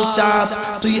বিশাল চাঁদ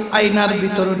তুই আয়নার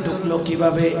ভিতরে ঢুকলো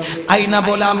কিভাবে? আয়না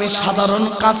বলে, আমি সাধারণ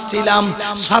কাঁচ ছিলাম,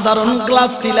 সাধারণ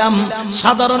গ্লাস ছিলাম,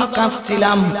 সাধারণ কাঁচ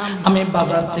ছিলাম। আমি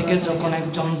বাজার থেকে যখন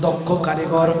একজন দক্ষ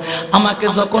কারিগর আমাকে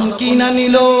যখন কিনা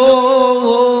নিল,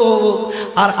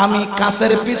 আর আমি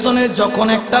কাঁচের পিছনে যখন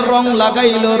একটা রং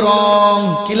লাগাইলো, রং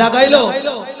কি লাগাইলো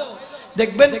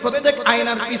দেখবেন প্রত্যেক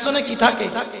আয়নার পিছনে কি থাকে,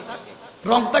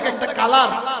 রং থাকে, একটা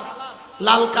কালার,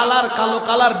 লাল কালার, কালো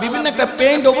কালার, বিভিন্ন একটা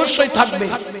পেইন্ট অবশ্যই থাকবে।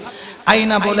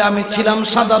 আয়না বলে আমি ছিলাম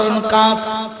সাধারণ কাঁচ।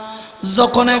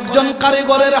 যখন একজন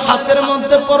কারিগরের হাতের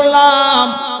মধ্যে পড়লাম,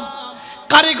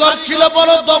 কারিগর ছিল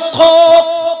বড় দক্ষ।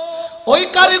 ওই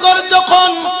কারিগর যখন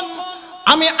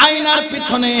আমি আয়নার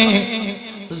পিছনে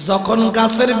যখন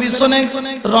গাছের পিছনে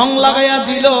রং লাগাইয়া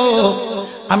দিল,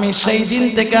 আমি সেই দিন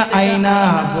থেকে আয়না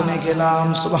বনে গেলাম।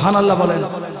 সুবহানাল্লাহ বলেন।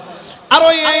 আর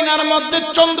ওই আয়নার মধ্যে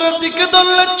চন্দ্রের দিকে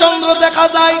ধরলে চন্দ্র দেখা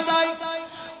যায়।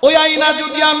 ওই আয়না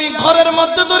যদি আমি ঘরের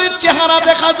মধ্যে ধরি চেহারা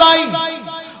দেখা যায়।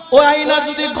 ওই আয়না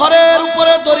যদি ঘরের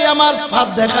উপরে ধরি আমার ছাদ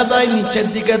দেখা যায়, নিচের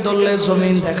দিকে ধরলে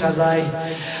জমিন দেখা যায়।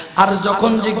 আর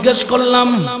যখন জিজ্ঞেস করলাম,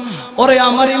 ওরে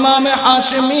আমার ইমামে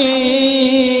হাশেমি,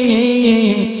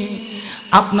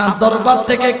 আপনার দরবার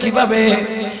থেকে কিভাবে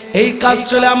এই কাজ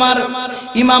চলে? আমার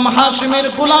ইমাম হাশেমের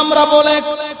গোলামরা বলে,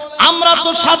 আমরা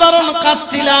তো সাধারণ কাজ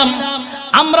ছিলাম,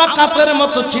 আমরা কাফের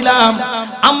মতো ছিলাম,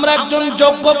 আমরা একজন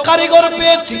যোগ্য কারিগর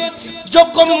পেয়েছি,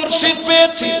 যোগ্য মুর্শিদ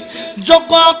পেয়েছি,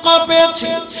 যোগ্য আকা পেয়েছি,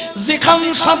 যেখান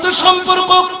সাথে সম্পর্ক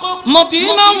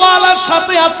মদিনাওয়ালার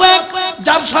সাথে আছে,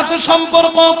 যার সাথে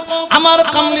সম্পর্ক আমার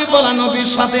কামলি বলা নবীর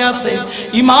সাথে আছে।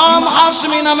 ইমাম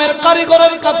হাশমি নামের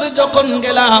কারিগরের কাছে যখন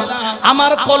গেলাম,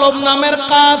 আমার কলম নামের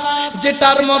কাজ,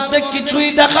 যেটার মধ্যে কিছুই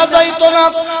দেখা যাইতো না,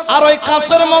 আর ওই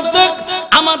কাছের মধ্যে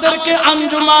আমাদেরকে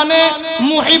আঞ্জুমানে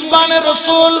মুহিব্বানে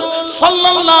রাসূল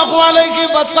সাল্লাল্লাহু আলাইহি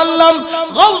ওয়াসাল্লাম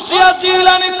গাউসিয়া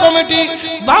জিলানী কমিটি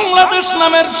বাংলাদেশ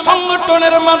নামের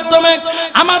সংগঠনের মাধ্যমে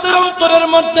আমাদের অন্তরের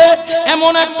মধ্যে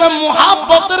এমন একটা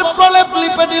মুহাব্বতের প্রলেপ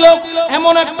লিপে দিল,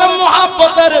 এমন একটা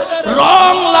মুহাব্বতের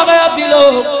রং লাগায়া দিল,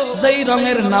 যেই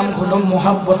রঙের নাম হলো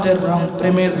মুহাব্বতের রং,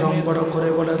 প্রেমের রং। বড় করে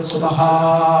বলেন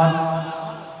সুবহান।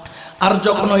 আর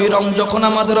যখন ওই রং যখন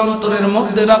আমাদের অন্তরের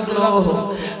মধ্যে লাগলো,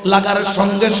 লাগার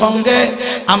সঙ্গে সঙ্গে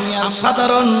আমি আর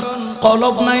সাধারণ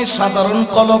কলব নাই, সাধারণ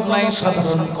কলব নাই,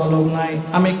 সাধারণ কলব নাই,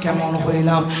 আমি কেমন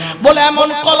হইলাম বলে এমন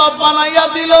কলব বানাইয়া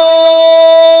দিল,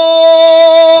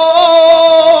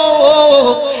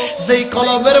 যেই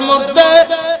কলবের মধ্যে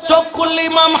চোখ খুললে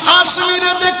ইমাম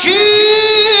হাশমিরে দেখি,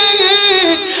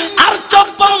 আর চোখ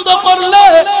বন্ধ করলে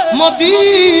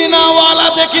মদিনাওয়ালা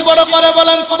দেখি। বড় করে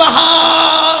বলেন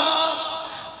সুবহান।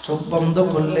 চোখ বন্ধ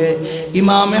করলে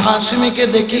ইমামে হাশমিকে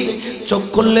দেখি, চোখ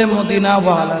খুললে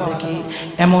মদিনাওয়ালা দেখি।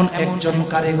 এমন একজন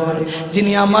কারিগর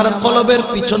যিনি আমার কলবের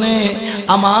পিছনে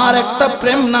আমার একটা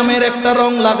প্রেম নামের একটা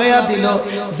রং লাগাইয়া দিল,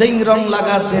 যেই রং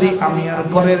লাগাতে আমি আর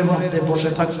ঘরের মধ্যে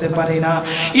বসে থাকতে পারি না।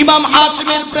 ইমাম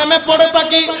হাশমির প্রেমে পড়ে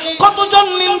থাকি। কতজন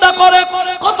নিন্দা করে,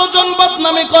 কতজন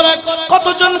বদনামি করে,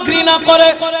 কতজন ঘৃণা করে।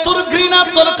 তোর ঘৃণা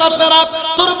তোর কাছে রাখ,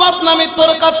 তোর বদনামি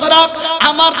তোর কাছে রাখ,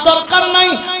 আমার দরকার নাই।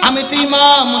 আমি তো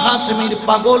ইমাম হাশমির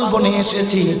পাগল বনে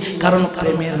এসেছি, কারণ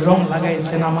প্রেমের রং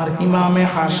লাগাইছেন আমার ইমামে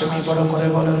হাশমি। বড় করে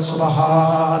বলেন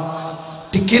সুবহান।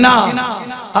 ঠিক কিনা?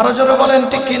 আরো জোরে বলেন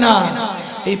ঠিক কিনা?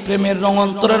 এই প্রেমের রং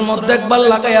অন্তরের মধ্যে একবার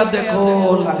লাগাইয়া দেখো,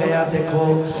 লাগাইয়া দেখো।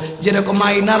 যেরকম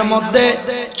আয়নার মধ্যে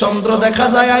চন্দ্র দেখা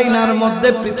যায়, আয়নার মধ্যে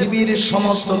পৃথিবীর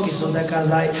সমস্ত কিছু দেখা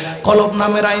যায়, কলব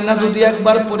নামের আয়না যদি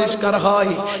একবার পরিষ্কার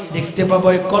হয়, দেখতে পাবো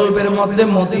এই কলবের মধ্যে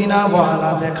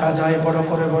মদিনাওয়ালা দেখা যায়। বড়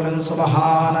করে বলেন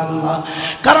সুবহানাল্লাহ।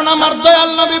 কারণ আমার দয়াল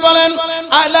নবী বলেন,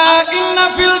 আলা ইন্না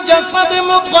ফিল জাসাদি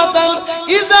মুদগাতান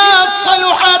ইযা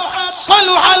সালুহাত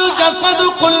সালুহাল জাসাদু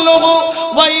কুল্লুহু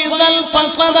ওয়া ইযাল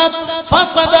ফাসাদাত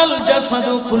ফাসাদাল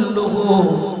জাসাদু কুল্লুহু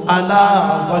আলা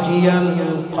ওয়াহিয়াল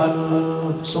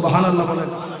কলব। সুবহানাল্লাহ বলেন।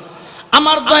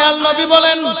 আমার দয়াল নবী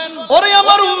বলেন, ওরে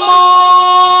আমার উম্মত,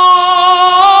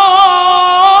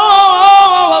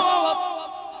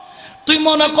 তুই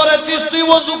মনে করেছিস তুই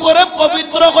ওযু করে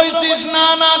পবিত্র হইছিস? না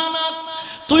না,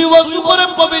 তুই ওযু করে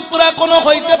পবিত্র এখনো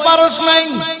হইতে পারস নাই।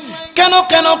 কেন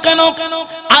কেন কেন?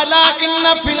 আলা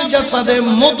ইন্না ফিল জাসাদে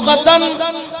মুদগাতান,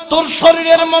 তোর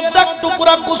শরীরের মধ্যে এক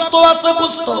টুকরা গোশত আছে,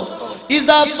 গোশত।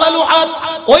 ইজা সালুহাত,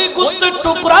 ওই গোশতের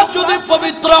টুকরা যদি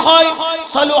পবিত্র হয়,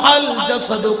 সালুহাল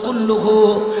জাসাদু কুল্লুহু,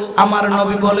 আমার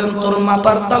নবী বলেন তোর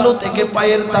মাথার তালু থেকে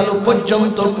পায়ের তালু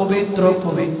পর্যন্ত পবিত্র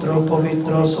পবিত্র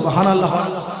পবিত্র। সুবহানাল্লাহ।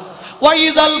 ওয়া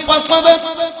ইজাল ফাসাদাত,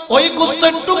 ওই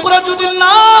গোশতের টুকরা যদি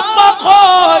না পাক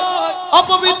হয়,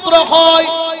 অপবিত্র হয়,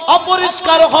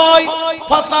 অপরিষ্কার হয়।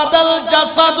 ফাসাদাল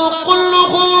জাসাদু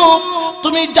কুল্লুহু,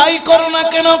 তুমি যাই করো না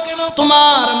কেন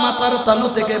তোমার মাথার তালু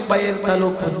থেকে পায়ের তালু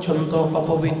পর্যন্ত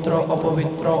অপবিত্র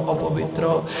অপবিত্র অপবিত্র।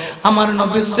 আমার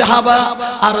নবী সাহাবা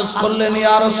আরজ করলেন,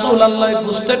 ইয়া রাসূলুল্লাহ,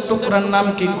 গোশতের টুকরার নাম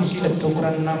কি? গোশতের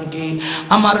টুকরার নাম কি?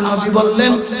 আমার নবী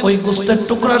বললেন, ওই গোশতের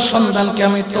টুকরার সন্ধানকে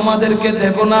আমি তোমাদেরকে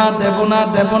দেব না, দেব না,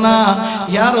 দেব না।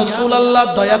 ইয়া রাসূলুল্লাহ,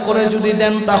 দয়া করে যদি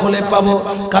দেন তাহলে পাবো।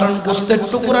 কারণ গোশতের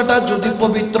টুকরাটা যদি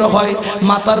পবিত্র হয়,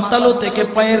 মাথার তালু থেকে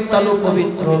পায়ের তালু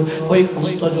পবিত্র, ওই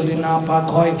গোশত যদি না পাক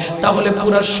হয় তাহলে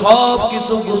পুরা সব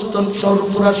কিছু গোশত,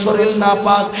 পুরা শরীর না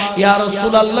পাক। ইয়া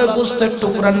রাসূলুল্লাহ, গোশতের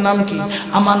টুকরার নাম কি?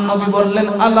 আমার নবী বললেন,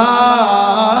 আলা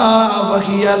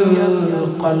ওয়াহিয়াল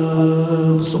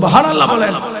কলব। সুবহানাল্লাহ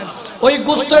বলেন। ওই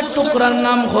গোশতের টুকরার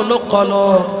নাম হলো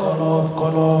কলব। কলব,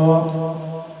 কলব।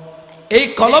 এই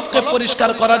কলবকে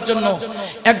পরিষ্কার করার জন্য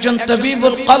একজন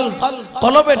তাবিবুল কলব,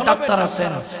 কলবের ডাক্তার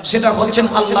আছেন, সেটা হচ্ছেন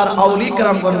আল্লাহর আউলি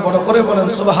কেরামগণ। বড় করে বলেন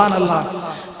সুবহানাল্লাহ।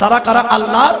 তারা কারা?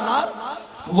 আল্লাহর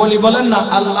ওলি। বলেন না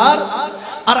আল্লাহর।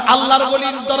 আর আল্লাহর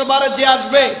ওলির দরবারে যে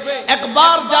আসবে,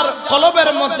 একবার যার কলবের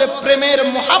মধ্যে প্রেমের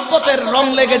মুহাব্বতের রং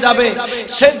লেগে যাবে,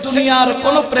 সে দুনিয়ার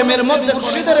কোন প্রেমের মধ্যে,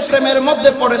 মুর্শিদের প্রেমের মধ্যে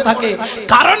পড়ে থাকে।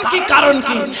 কারণ কি? কারণ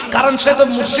কি? কারণ সে তো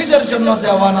মুর্শিদের জন্য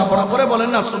দেওয়ানা। বড় করে বলেন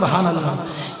না সুবহানাল্লাহ।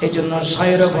 এই জন্য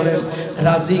শায়ের বলেন,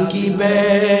 রাজি কি বে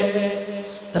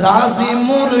রাজি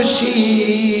মুর্শিদ,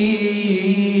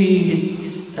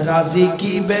 রাজি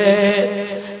কি বে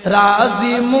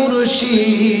রাজি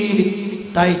মুর্শিদ,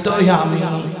 তাই তো আমি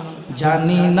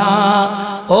জানি না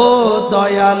ও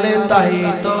দয়ালে, তাই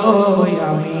তো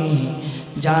আমি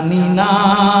জানি না।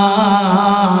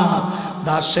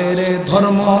 দাসের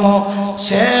ধর্ম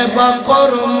সেবা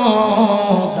কর্ম,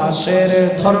 দাসের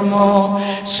ধর্ম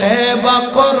সেবা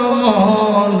কর্ম,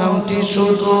 নামটি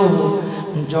শুধু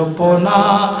জপনা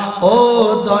ও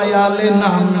দয়ালে,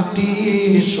 নামটি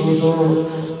শুধু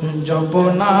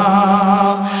জপনা।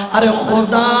 আরে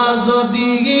খোদা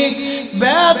যদি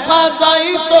বেচা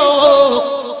যাইতো,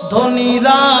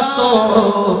 ধনীরা তো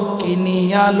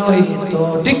কিনিয়া লইতো,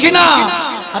 ঠিক না?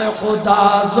 আরে খোদা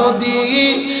যদি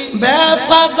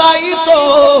বেচা যাইতো,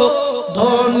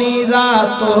 ধনীরা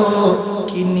তো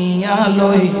কিনিয়া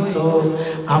লইতো।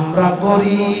 আমরা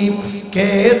গরিব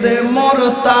কেঁদে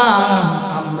মরতাম,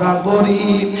 আমরা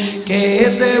গরিব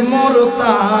কেঁদে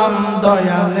মরতাম,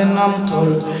 দয়াল নাম তোর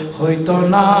হইতো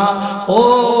না ও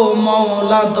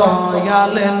মওলা,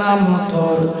 দয়াল নাম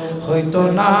তোর হইতো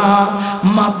না।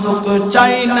 মাতুক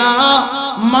চাই না,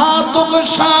 মাতুক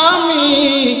স্বামী,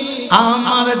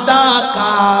 আমার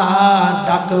ডাকা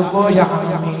ডাকবো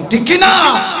আমি, ঠিক না?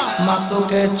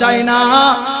 মাতুকে চাই না,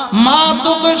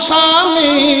 মাতুক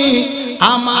স্বামী,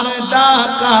 আমার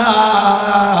ডাকা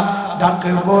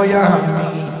ডাকবো আমি।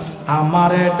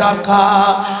 আমার ডাকা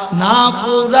না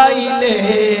ফুরাইলে,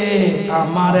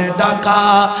 আমার ডাকা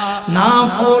না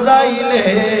ফুরাইলে,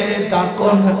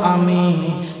 ডাকন আমি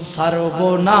সারব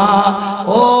না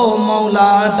ও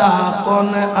মওলা, ডাকন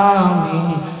আমি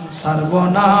সারব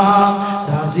না।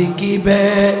 রাজি কি বে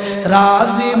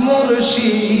রাজি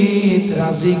মুর্শিদ,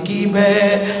 রাজি কি বে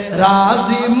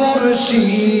রাজি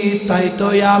মুর্শিদ, তাই তো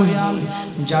আমি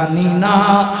জানি না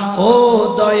ও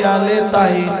দয়ালে,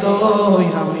 তাই তো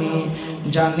আমি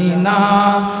জানি না।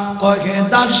 কহে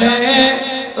দাসে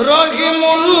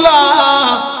রহিমুল্লাহ,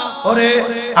 ওরে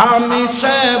আমি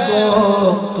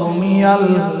সেবক তুমি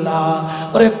আল্লাহ।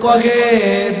 ওরে কহে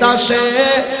দাসে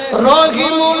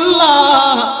রহিমুল্লাহ,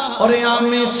 ওরে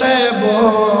আমি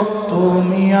সেবক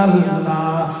তুমি আল্লাহ।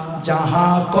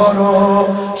 যাহা করো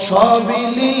সবই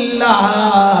লিল্লাহ,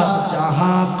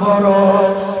 যাহা করো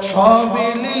সবই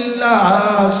লিল্লাহ।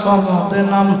 সমদ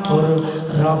নাম তোর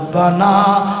রব্বানা,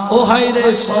 ও হায়রে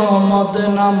সমদ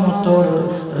নাম তোর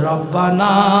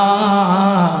রব্বানা।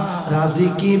 রাজি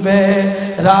কি বে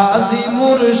রাজি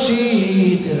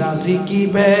মুর্শিদ, রাজি কি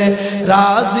বে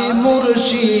রাজি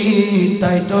মুর্শিদ,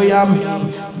 তাই তো আমি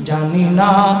জানি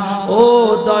না ও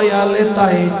দয়ালে,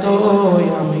 তাই তো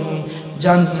আমি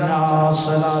জানি না।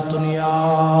 সালাতুন ইয়া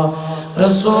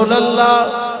রাসূলুল্লাহ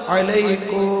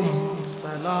আলাইকুম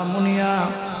সালামুন ইয়া।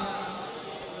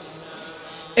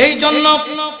 এই জন্য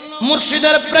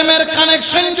মুর্শিদের প্রেমের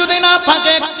কানেকশন যদি না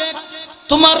থাকে,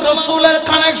 তোমার রাসূলের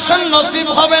কানেকশন নসিব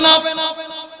হবে না।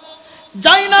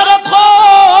 যাই না রাখো,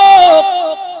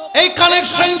 এই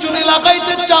কানেকশন যদি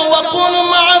লাগাইতে চাও, কোন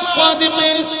মা'আস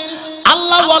সাদিকিন,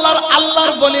 আল্লাহ ওয়ালার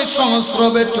আল্লাহর বলি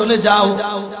সংস্রবে চলে যাও।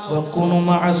 কোন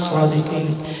মা'আস সাদিকিন,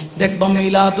 দেখবা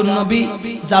মিলাদুন নবী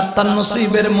যার তার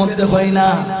নসিবের মধ্যে হয় না,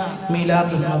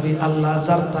 মিলাদুন নবী আল্লাহ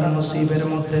যার তার নসিবের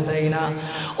মধ্যে দেয় না।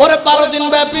 ওরে 12 দিন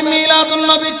ব্যাপী মিলাদুন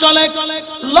নবী চলে,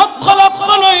 লক্ষ লক্ষ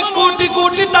নয় কোটি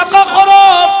কোটি টাকা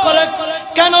খরচ করে।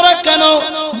 কেন রে কেন?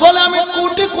 বলে আমি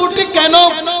কোটি কোটি কেন?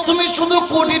 তুমি শুধু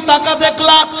কোটি টাকা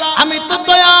দেখলা, আমি তো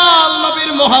দয়াল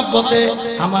নবীর মহব্বতে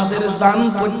আমাদের জান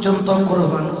পর্যন্ত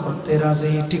কুরবান করতে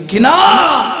রাজি, ঠিক কিনা?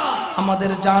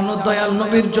 আমাদের জানও দয়াল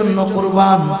নবীর জন্য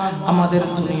কুরবান, আমাদের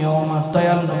দুনিয়াও আমার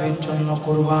দয়াল নবীর জন্য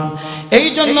কুরবান। এই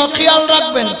জন্য খেয়াল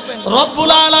রাখবেন,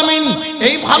 রব্বুল আলামিন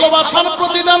এই ভালোবাসার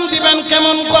প্রতিদান দিবেন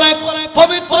কেমন করে?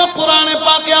 পবিত্র কোরআনে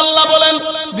পাকে আল্লাহ বলেন,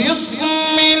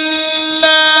 বিসমিল্লাহির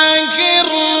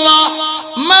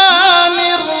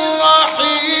রহমানির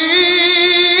রহিম,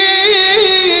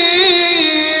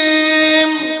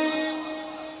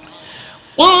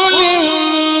 কুল ইন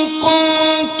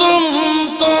কুনতুম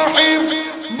তুহিব্বুনাল্লাহা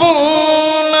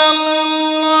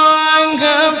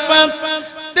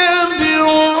ফাত্তাবিউনি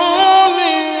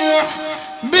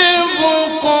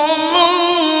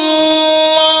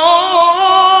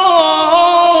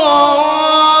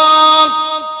ইউহিব্বুকুমুল্লাহ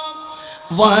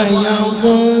ওয়া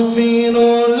ইয়াগফিরু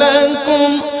লাকুম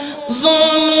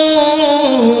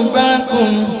যুনুবাকুম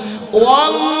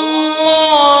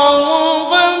ওয়াল্লাহু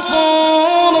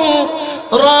গফুরুর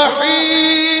রহিম।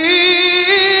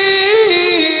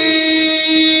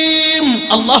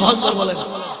 আল্লাহু আকবার বলেন।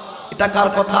 এটা কার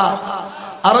কথা?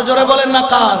 আরো জোরে বলেন না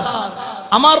কার?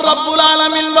 আমার রব্বুল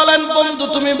আলামিন বলেন, বন্ধু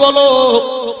তুমি বলো,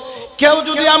 কেউ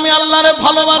যদি আমি আল্লাহরে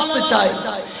ভালোবাসতে চাই,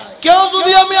 কেউ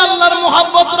যদি আমি আল্লাহর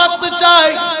মুহাব্বত রাখতে চাই,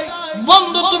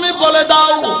 বন্ধু তুমি বলে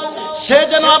দাও, সে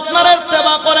যেন আপনার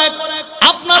ইত্তেবা করে,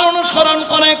 আপনার অনুসরণ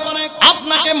করে,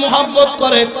 আপনাকে মুহাব্বত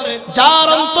করে। যার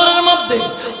অন্তরের মধ্যে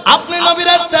আপনি নবীর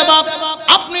ইত্তেবা,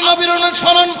 আপনি নবীর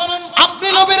অনুসরণ, আপনি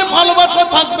নবীর ভালোবাসা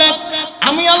থাকবে,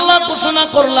 আমি আল্লাহ ঘোষণা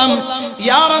করলাম,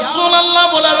 ইয়া রাসূলুল্লাহ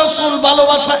বলে রাসূল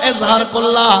ভালোবাসা ইজহার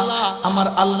করলা, আমার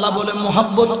আল্লাহ বলে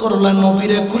মুহাব্বত করলা,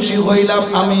 নবীরে খুশি হইলাম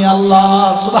আমি আল্লাহ।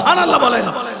 সুবহানাল্লাহ বলেন।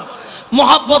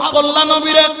 মুহাব্বত করলাম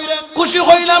নবীরে, খুশি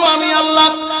হইলাম আমি আল্লাহ।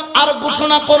 আর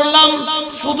ঘোষণা করলাম,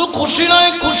 শুধু খুশি নয়,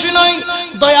 খুশি নয়,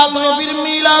 দয়াল নবীর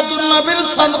মিলাদুন নবীর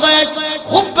সাদকায়ে,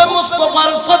 হুব্বে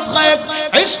মুস্তাফার সাদকায়ে,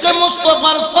 ইশকে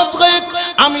মুস্তাফার সাদকায়ে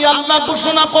আমি আল্লাহ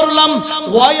ঘোষণা করলাম,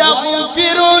 ওয়া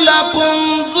ইয়াগফিরু লাকুম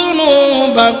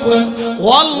যুনুবাকুম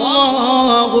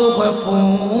ওয়াল্লাহু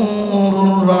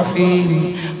গফুরুর রহিম।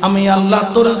 আমি আল্লাহ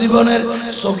তোর জীবনের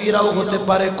সগীরাও হতে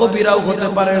পারে, কবিরাও হতে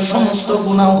পারে, সমস্ত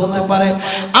গুনাহ হতে পারে,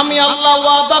 আমি আল্লাহ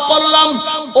ওয়াদা করলাম,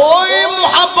 ওই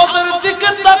মুহাব্বতের দিকে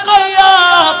তাকাইয়া,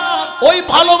 ওই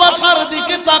ভালোবাসার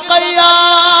দিকে তাকাইয়া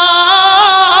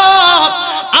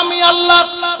আমি আল্লাহ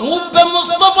হুব্বে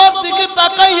মুস্তাফার দিকে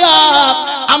তাকাইয়া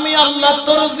আমি আল্লাহ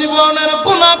তোর জীবনের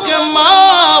গুনাহকে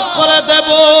maaf করে দেব।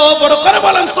 বড় করে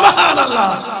বলেন সুবহানাল্লাহ।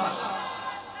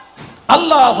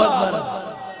 আল্লাহু আকবার।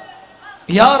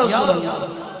 ইয়া রাসূলুল্লাহ,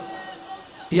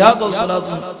 ইয়া গাউসুল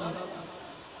আযম,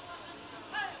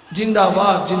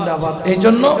 জিন্দাবাদ জিন্দাবাদ। এই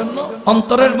জন্য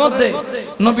অন্তরের মধ্যে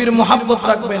নবীর মুহাব্বত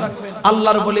রাখবেন,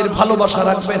 আল্লাহর ওলির ভালোবাসা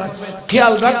রাখবেন,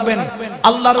 খেয়াল রাখবেন,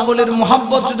 আল্লাহর ওলির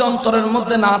মুহাব্বত যদি অন্তরের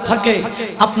মধ্যে না থাকে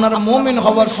আপনার মুমিন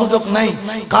হওয়ার সুযোগ নাই।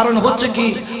 কারণ হচ্ছে কি,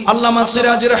 আল্লামা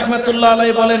সিরাজি রাহমাতুল্লাহ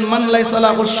আলাইহি বলেন, মান লাইসা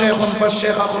লাহু শাইখুন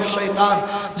ফাশ-শাইখু শাইতান,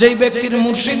 যেই ব্যক্তির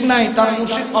মুর্শিদ নাই তার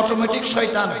মুর্শিদ অটোমেটিক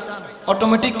শয়তান।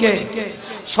 অটোমেটিক কে?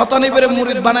 শতানিবের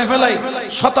মুরিদ বানায় ফেলাই,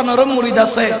 শতানেরও মুরিদ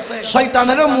আছে,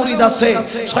 শয়তানেরও মুরিদ আছে।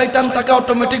 শয়তান তাকে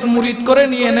অটোমেটিক মুরিদ করে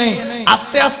নিয়ে নেয়,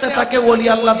 আস্তে আস্তে তাকে ওলি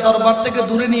আল্লাহর দরবার থেকে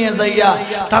দূরে নিয়ে যাইয়া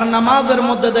তার নামাজের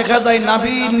মধ্যে দেখা যায়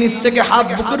নাভির নিচ থেকে হাত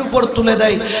বুকের উপর তুলে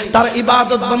দেয়, তার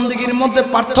ইবাদত বন্দেগীর মধ্যে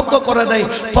পার্থক্য করে দেয়,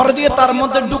 পরে দিয়ে তার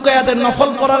মধ্যে ঢুকাইয়া দেয় নফল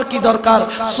পড়ার কি দরকার,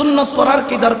 সুন্নত পড়ার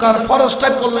কি দরকার,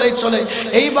 ফরজটাই পড়লেই চলে।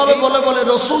 এইভাবে বলে বলে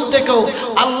রসুল থেকেও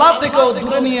আল্লাহ থেকেও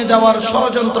দূরে নিয়ে যাওয়ার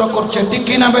ষড়যন্ত্র করছে, ঠিক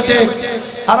কিনা বেটে?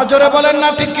 আরো জোরে বলেন না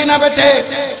ঠিক কিনা বেটে?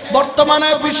 বর্তমানে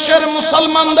বিশ্বের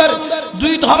মুসলমানদের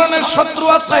দুই ধরনের শত্রু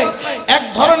আছে। এক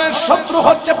ধরনের শত্রু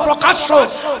হচ্ছে প্রকাশ্য,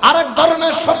 আরেক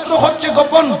ধরনের শত্রু হচ্ছে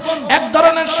গোপন। এক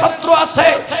ধরনের শত্রু আছে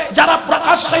যারা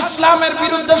প্রকাশ্যে ইসলামের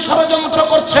বিরুদ্ধে ষড়যন্ত্র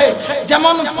করছে,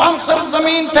 যেমন ফ্রান্সের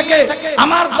জমিন থেকে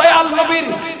আমার দয়াল নবীর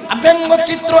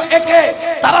ব্যঙ্গচিত্র এঁকে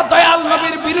তারা দয়াল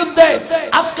নবীর বিরুদ্ধে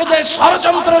আজকে যে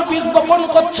ষড়যন্ত্রের বীজ বপন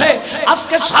করছে,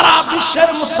 আজকে সারা বিশ্বের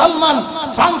মুসলমান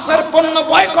ফ্রান্সের পণ্য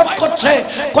বয়কট করছে।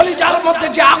 কলিজার মধ্যে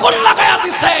যে আগুন লাগায়া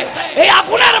দিছে, এই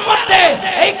আগুনের মধ্যে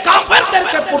এই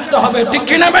কাফেরদেরকে পুড়তে হবে, ঠিক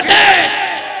কিনা বেটে?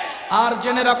 আর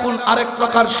জেনে রাখুন, আরেক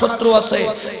প্রকার শত্রু আছে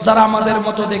যারা আমাদের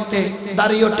মতো দেখতে,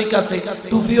 দাড়িও ঠিক আছে,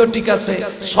 টুপিও ঠিক আছে,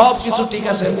 সব কিছু ঠিক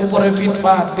আছে, উপরে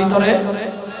ফিটফাট, ভিতরে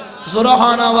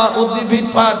জোরহানা বা উদ্দি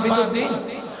ফিটফাট, ভিতর দি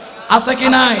আছে কি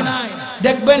নাই?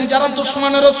 দেখবেন যারা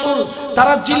দুশমনের রাসূল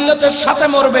তারা জিল্লতের সাথে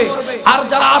মরবে, আর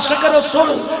যারা আশিকে রাসূল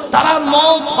তারা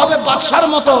মওত হবে বাদশার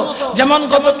মতো। যেমন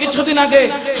গত কিছুদিন আগে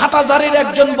হাটাজারির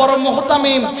একজন বড়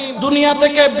মুহতামিম দুনিয়া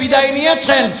থেকে বিদায়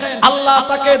নিয়েছেন, আল্লাহ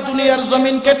তাকে দুনিয়ার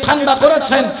জমিনকে ঠান্ডা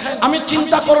করেছেন। আমি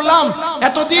চিন্তা করলাম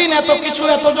এতদিন এত কিছু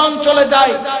এতজন চলে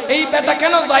যায়, এই বেটা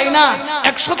কেন যায় না?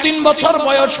 103 বছর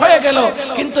বয়স হয়ে গেল,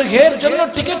 কিন্তু এর জন্য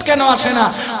টিকিট কেন আসে না?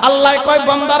 আল্লাহ কয়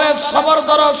বান্দারে সবর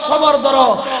ধরো, সবর ধরো।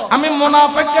 আমি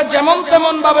মুনাফিককে যেমন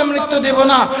তেমন ভাবে মৃত্যু দেব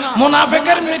না,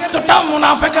 মুনাফিকের মৃত্যুটা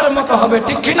মুনাফিকের মতো হবে,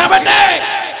 ঠিক কি না বেটে?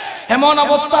 এমন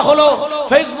অবস্থা হলো,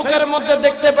 ফেসবুকের মধ্যে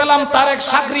দেখতে পেলাম তার এক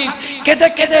সাগরিদ কেঁদে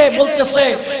কেঁদে বলতেছে,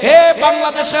 হে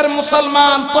বাংলাদেশের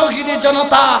মুসলমান তৌহিদি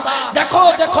জনতা, দেখো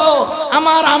দেখো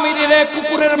আমার আমিরে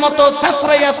কুকুরের মতো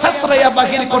ছেঁচড়াইয়া ছেঁচড়াইয়া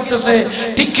বাহির করতেছে,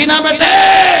 ঠিক কিনা বেটে?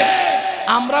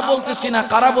 আমরা বলতেছি না,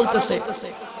 কারা বলতেছে?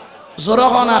 জোর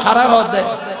না হারা হদে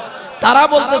তারা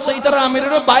বলতেছে, ইতারা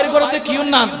আমিরের বাইর করতে কিউন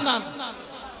নান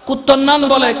কুত্তর নান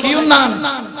বলে, কিউন নান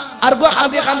আর গো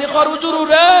হাদি খালি খরুজুর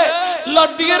রে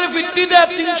লট দিয়ে ফিটটি দে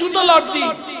 300 তো লট দি,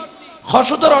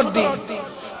 600 তো লট দি,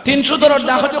 300 তো লট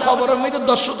দেখো যে খবরের মধ্যে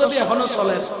 10 তো দিয়ে এখনো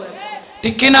চলে,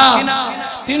 ঠিক কিনা?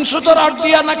 300 তো লট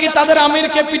দিয়া নাকি তাদের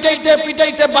আমিরকে পিটাইতে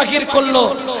পিটাইতে বাহির করলো।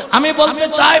 আমি বলতে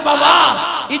চাই বাবা,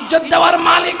 ইজ্জত দেওয়ার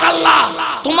মালিক আল্লাহ,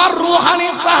 তোমার রূহানি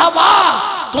সাহাবা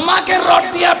তোমাকে রড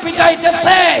দিয়া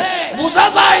পিটাইতেছে, বুঝা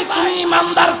যায় তুমি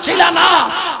ইমানদার ছিল না,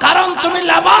 কারণ তুমি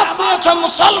লেবাস নিয়েছো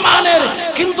মুসলমানের,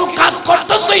 কিন্তু কাজ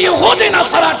করতেছো ইহুদি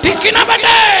নাসারা, ঠিক কিনা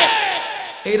বেটে?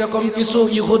 এইরকম কিছু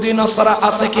ইহুদি নাসারা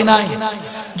আছে কি নাই?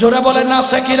 জোরে বলেন না,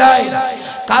 আছে কি নাই?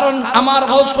 কারণ আমার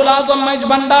গাউসুল আজম মাইজ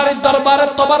ভান্ডারীর দরবারে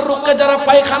তবাররুককে যারা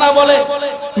পায়খানা বলে,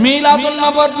 মিলাদুন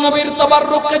নবীর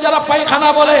তবাররুককে যারা পায়খানা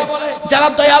বলে, যারা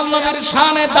দয়াল নবীর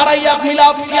শানে দাঁড়াইয়া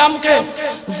মিলাদ কিয়ামকে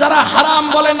যারা হারাম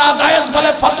বলে, নাজায়েজ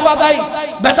বলে ফতোয়া দেয়,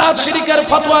 বেদাত শিরকের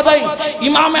ফতোয়া দেয়,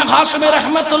 ইমামে হাশমি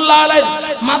রাহমাতুল্লাহ আলাইহি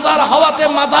মাজার হওয়াতে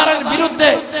মাজারের বিরুদ্ধে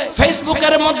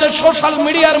ফেসবুকের মধ্যে সোশ্যাল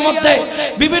মিডিয়ার মধ্যে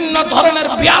বিভিন্ন ধরনের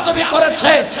বিয়াদবি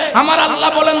করেছে। আমার আল্লাহ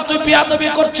বলেন, তুই বিয়াদবি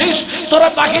করছিস, তোরা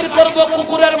বাহির করব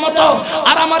কুকুরের মতো।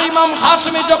 আর আমার ইমাম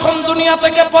হাশমি যখন দুনিয়া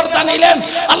থেকে পর্দা নিলেন,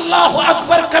 আল্লাহু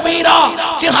আকবার কবীরা,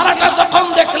 চেহারাটা যখন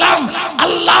দেখলাম,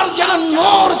 আল্লাহর যেন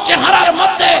নূর চেহারার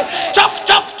মধ্যে চক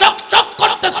চক চক চক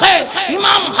করতেছে।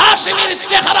 ইমাম হাশমির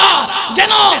চেহারা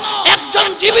যেন একজন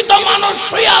জীবিত মানুষ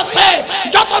শুয়ে আছে,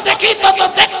 যত দেখি তত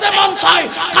দেখতে মন চায়।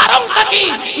 কারণটা কি?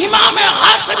 ইমামে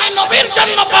হাশমি নবীর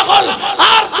জন্য পাগল,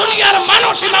 আর দুনিয়ার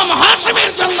মানুষ ইমাম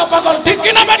হাশমির জন্য পাগল, ঠিক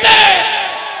কিনা বেটে?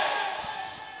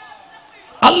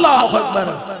 আল্লাহু আকবার,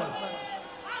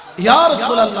 ইয়া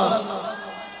রাসূলুল্লাহ,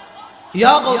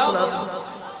 ইয়া গাউসুল আজম,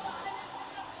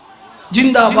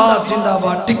 জিন্দাবাদ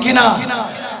জিন্দাবাদ, ঠিক কিনা?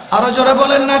 আরো জোরে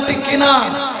বলেন না, ঠিক কিনা?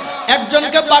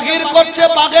 একজনকে বাহির করছে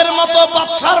বাঘের মতো,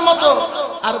 বাদশার মতো,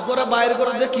 আর করে বাইরে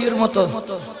করে দে কির মতো,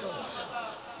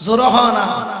 জোরে হয় না,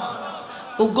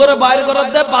 উগ্রে বাইরে করে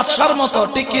দে বাদশার মতো,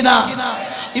 ঠিক কিনা?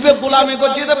 ইবে গোলামি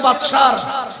করছি দে বাদশার,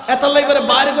 এত লাইবারে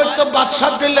বাইরে করতে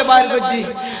বাদশার দিলে বাইরে করছি,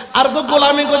 আর গো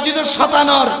গোলামি করছি দে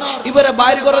শতানর, ইবারে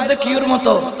বাইরে করে দে কির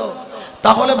মতো।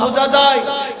 তাহলে বোঝা যায়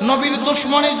নবীর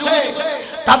দুশমনী যে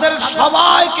তাদের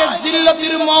সবাইকে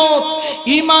জিল্লতির মওত,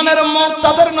 ঈমানের মওত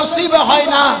তাদের নসিবে হয়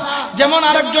না। যেমন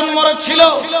আরেকজন মরেছিল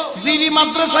জিরি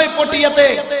মাদ্রাসায় পটিয়াতে,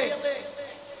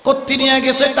 কত্তি নিয়ে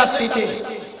গেছে টাট্টিতে,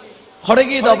 হড়ে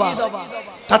গিয়ে দবা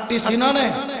টাট্টি সিননে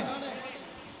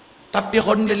টাট্টি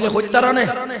হন্ডিলে হইতারনে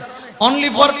অনলি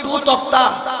ফর 2 তক্তা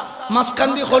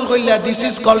মাসকান্দি খোল কইলা, দিস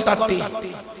ইজ কল টাট্টি।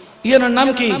 ইয়ের নাম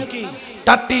কি?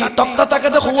 টাট্টি। তক্তা তাকে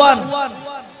তো খুয়ান,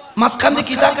 মাসকান্দি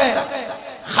কি থাকে?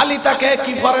 খালি তাকে,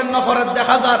 কি ফরেন না ফরেন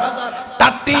দেখা যায়।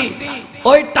 টাট্টি,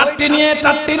 ওই টাট্টি নিয়ে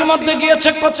টাট্টির মধ্যে গিয়েছে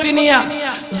কত্তি নিয়ে,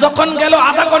 যখন গেল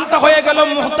আধা ঘন্টা হয়ে গেল,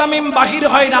 মুহতামিম বাহির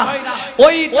হয় না।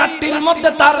 ওই টাট্টির মধ্যে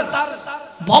তার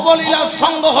ভবলীলা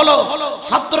সঙ্গ হলো।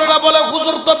 ছাত্ররা বলে,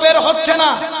 হুজুর তো বের হচ্ছে না।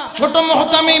 ছোট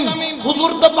মুহতামিম,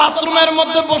 হুজুর তো বাথরুমের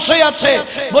মধ্যে বসে আছে।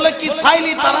 বলে কি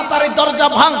চাইলি? তাড়াতাড়ি দরজা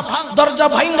ভাঙ। দরজা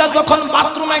ভাঙা যখন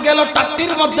বাথরুমে গেল,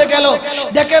 টাট্টির মধ্যে গেল,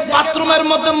 দেখে বাথরুমের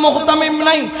মধ্যে মুহতামিম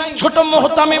নাই। ছোট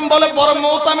মুহতামিম বলে, বড়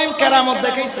মুহতামিম কেরামত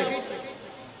দেখাইছে।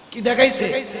 কি দেখাইছে?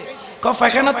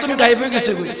 পায়খানা তুমি গায়েব হয়ে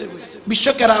গেছে, বিশ্ব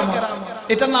কেরামত,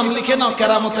 এটা নাম লিখে নাও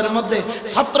কেরামতের মধ্যে।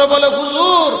 ছাত্র বলে,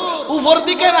 হুজুর উপর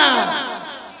দিকে না,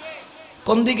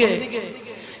 কোন দিকে?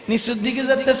 নিচের দিকে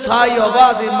যেতে চাই অবা,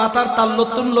 যে মাথার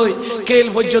তাল্লতুন লই কেল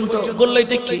পর্যন্ত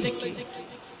গোল্লাইতে কি?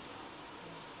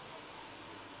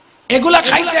 এগুলা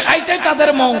খাইতে খাইতে তাদের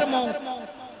মওত,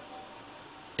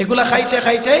 এগুলা খাইতে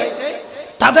খাইতে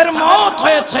তাদের মওত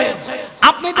হয়েছে।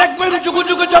 আপনি দেখবেন যুগে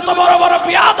যুগে যত বড় বড়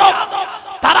বিয়াদব,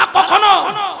 তারা কখনো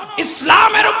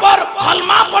ইসলামের উপর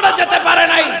কলমা পড়ে যেতে পারে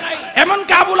নাই।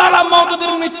 এমনকি আবুল আলা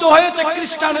মওদুদের মৃত্যু হয়েছে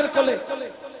খ্রিস্টানের কোলে।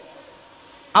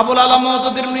 আবুল আলা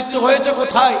মওদুদীর মৃত্যু হয়েছে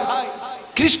কোথায়?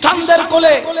 খ্রিস্টানদের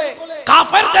কোলে,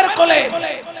 কাফেরদের কোলে।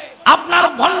 আপনার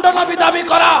ভণ্ড নবী দাবি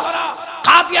করা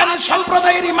কাদিয়ানী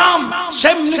সম্প্রদায়ের ইমাম সে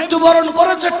মৃত্যুবরণ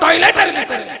করেছে টয়লেটের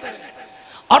ভিতরে।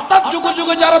 অর্থাৎ যুগে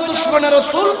যুগে যারা দুশমনে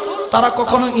রাসূল তারা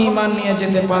কখনো ঈমান নিয়ে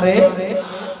যেতে পারে?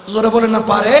 জোরে বলে না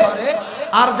পারে।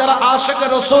 আর যারা আশিকে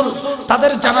রাসূল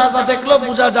তাদের জানাজা দেখলেও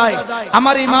বোঝা যায়।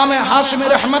 আমার ইমামে হাশমি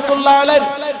রাহমাতুল্লাহ আলাইহি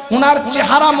উনার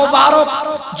চেহারা মোবারক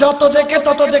যত দেখে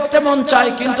তত দেখতে মন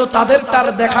চায়, কিন্তু তাদের তার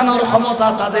দেখানোর ক্ষমতা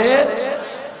তাদের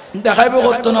দেখাইব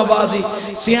করতো না বাজি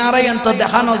সিয়ারাই আনতো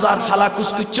দেখানো যার হালা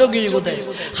কুচকুচ্চ গিয়ে গোদে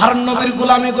হারুন নবীর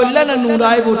গোলামি করলেন নূর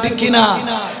আইব, ঠিক কিনা?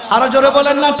 আরো জোরে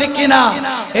বলেন না ঠিক কিনা?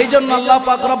 এই জন্য আল্লাহ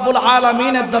পাক রব্বুল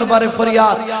আলামিনের দরবারে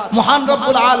ফরিয়াদ, মহান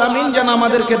রব্বুল আলামিন যেন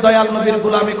আমাদেরকে দয়াল নবীর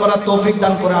গোলামি করার তৌফিক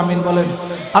দান করে, আমিন বলেন।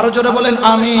 আরো জোরে বলেন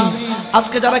আমিন।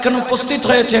 আজকে যারা এখানে উপস্থিত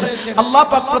হয়েছেন আল্লাহ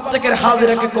পাক প্রত্যেকের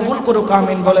হাজিরাকে কবুল করুক,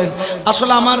 আমিন বলেন।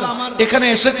 আসলে আমার এখানে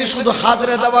এসেছি শুধু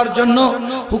হাজিরা দেওয়ার জন্য,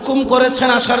 হুকুম করেছেন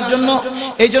আসার জন্য,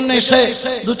 এই জন্য এসে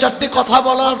দু চারটি কথা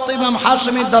বলার। তো ইমাম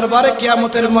হাশমির দরবারে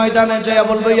কিয়ামতের ময়দানে যায়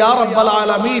বলবে, ইয়া রাব্বাল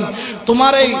আলামিন,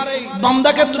 তোমার এই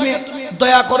বান্দাকে তুমি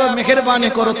দয়া করো, মেহেরবানি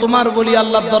করো। তোমার বলি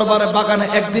আল্লাহর দরবারে বাগানে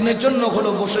একদিনের জন্য হলো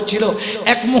বসেছিল,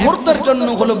 এক মুহূর্তের জন্য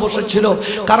হলো বসেছিল।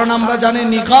 কারণ আমরা জানি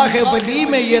নিগাহে ওলি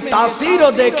মে ये तासीर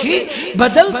देखी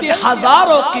बदलती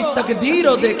हजारों की तकदीर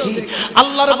देखी।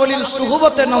 আল্লাহর বলির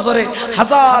সুহবতে নজরে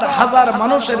হাজার হাজার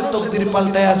মানুষের তকদির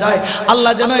পাল্টায়া যায়।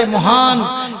 আল্লাহ যেন এই মহান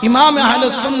ইমাম আহলে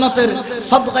সুন্নাতের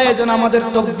সদকায়ে যেন আমাদের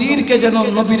তকদিরকে যেন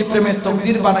নবীর প্রেমের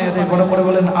তকদির বানায় দেয়। বড় করে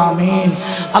বলেন আমিন।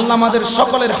 আল্লাহ আমাদের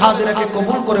সকলের হাজিরাকে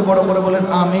কবুল করে, বড় করে বলেন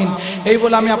আমিন। এই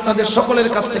বলে আমি আপনাদের সকলের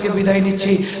কাছ থেকে বিদায়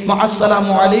নিচ্ছি।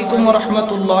 আসসালামু আলাইকুম ওয়া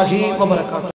রাহমাতুল্লাহি ওয়া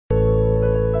বারাকাতুহু।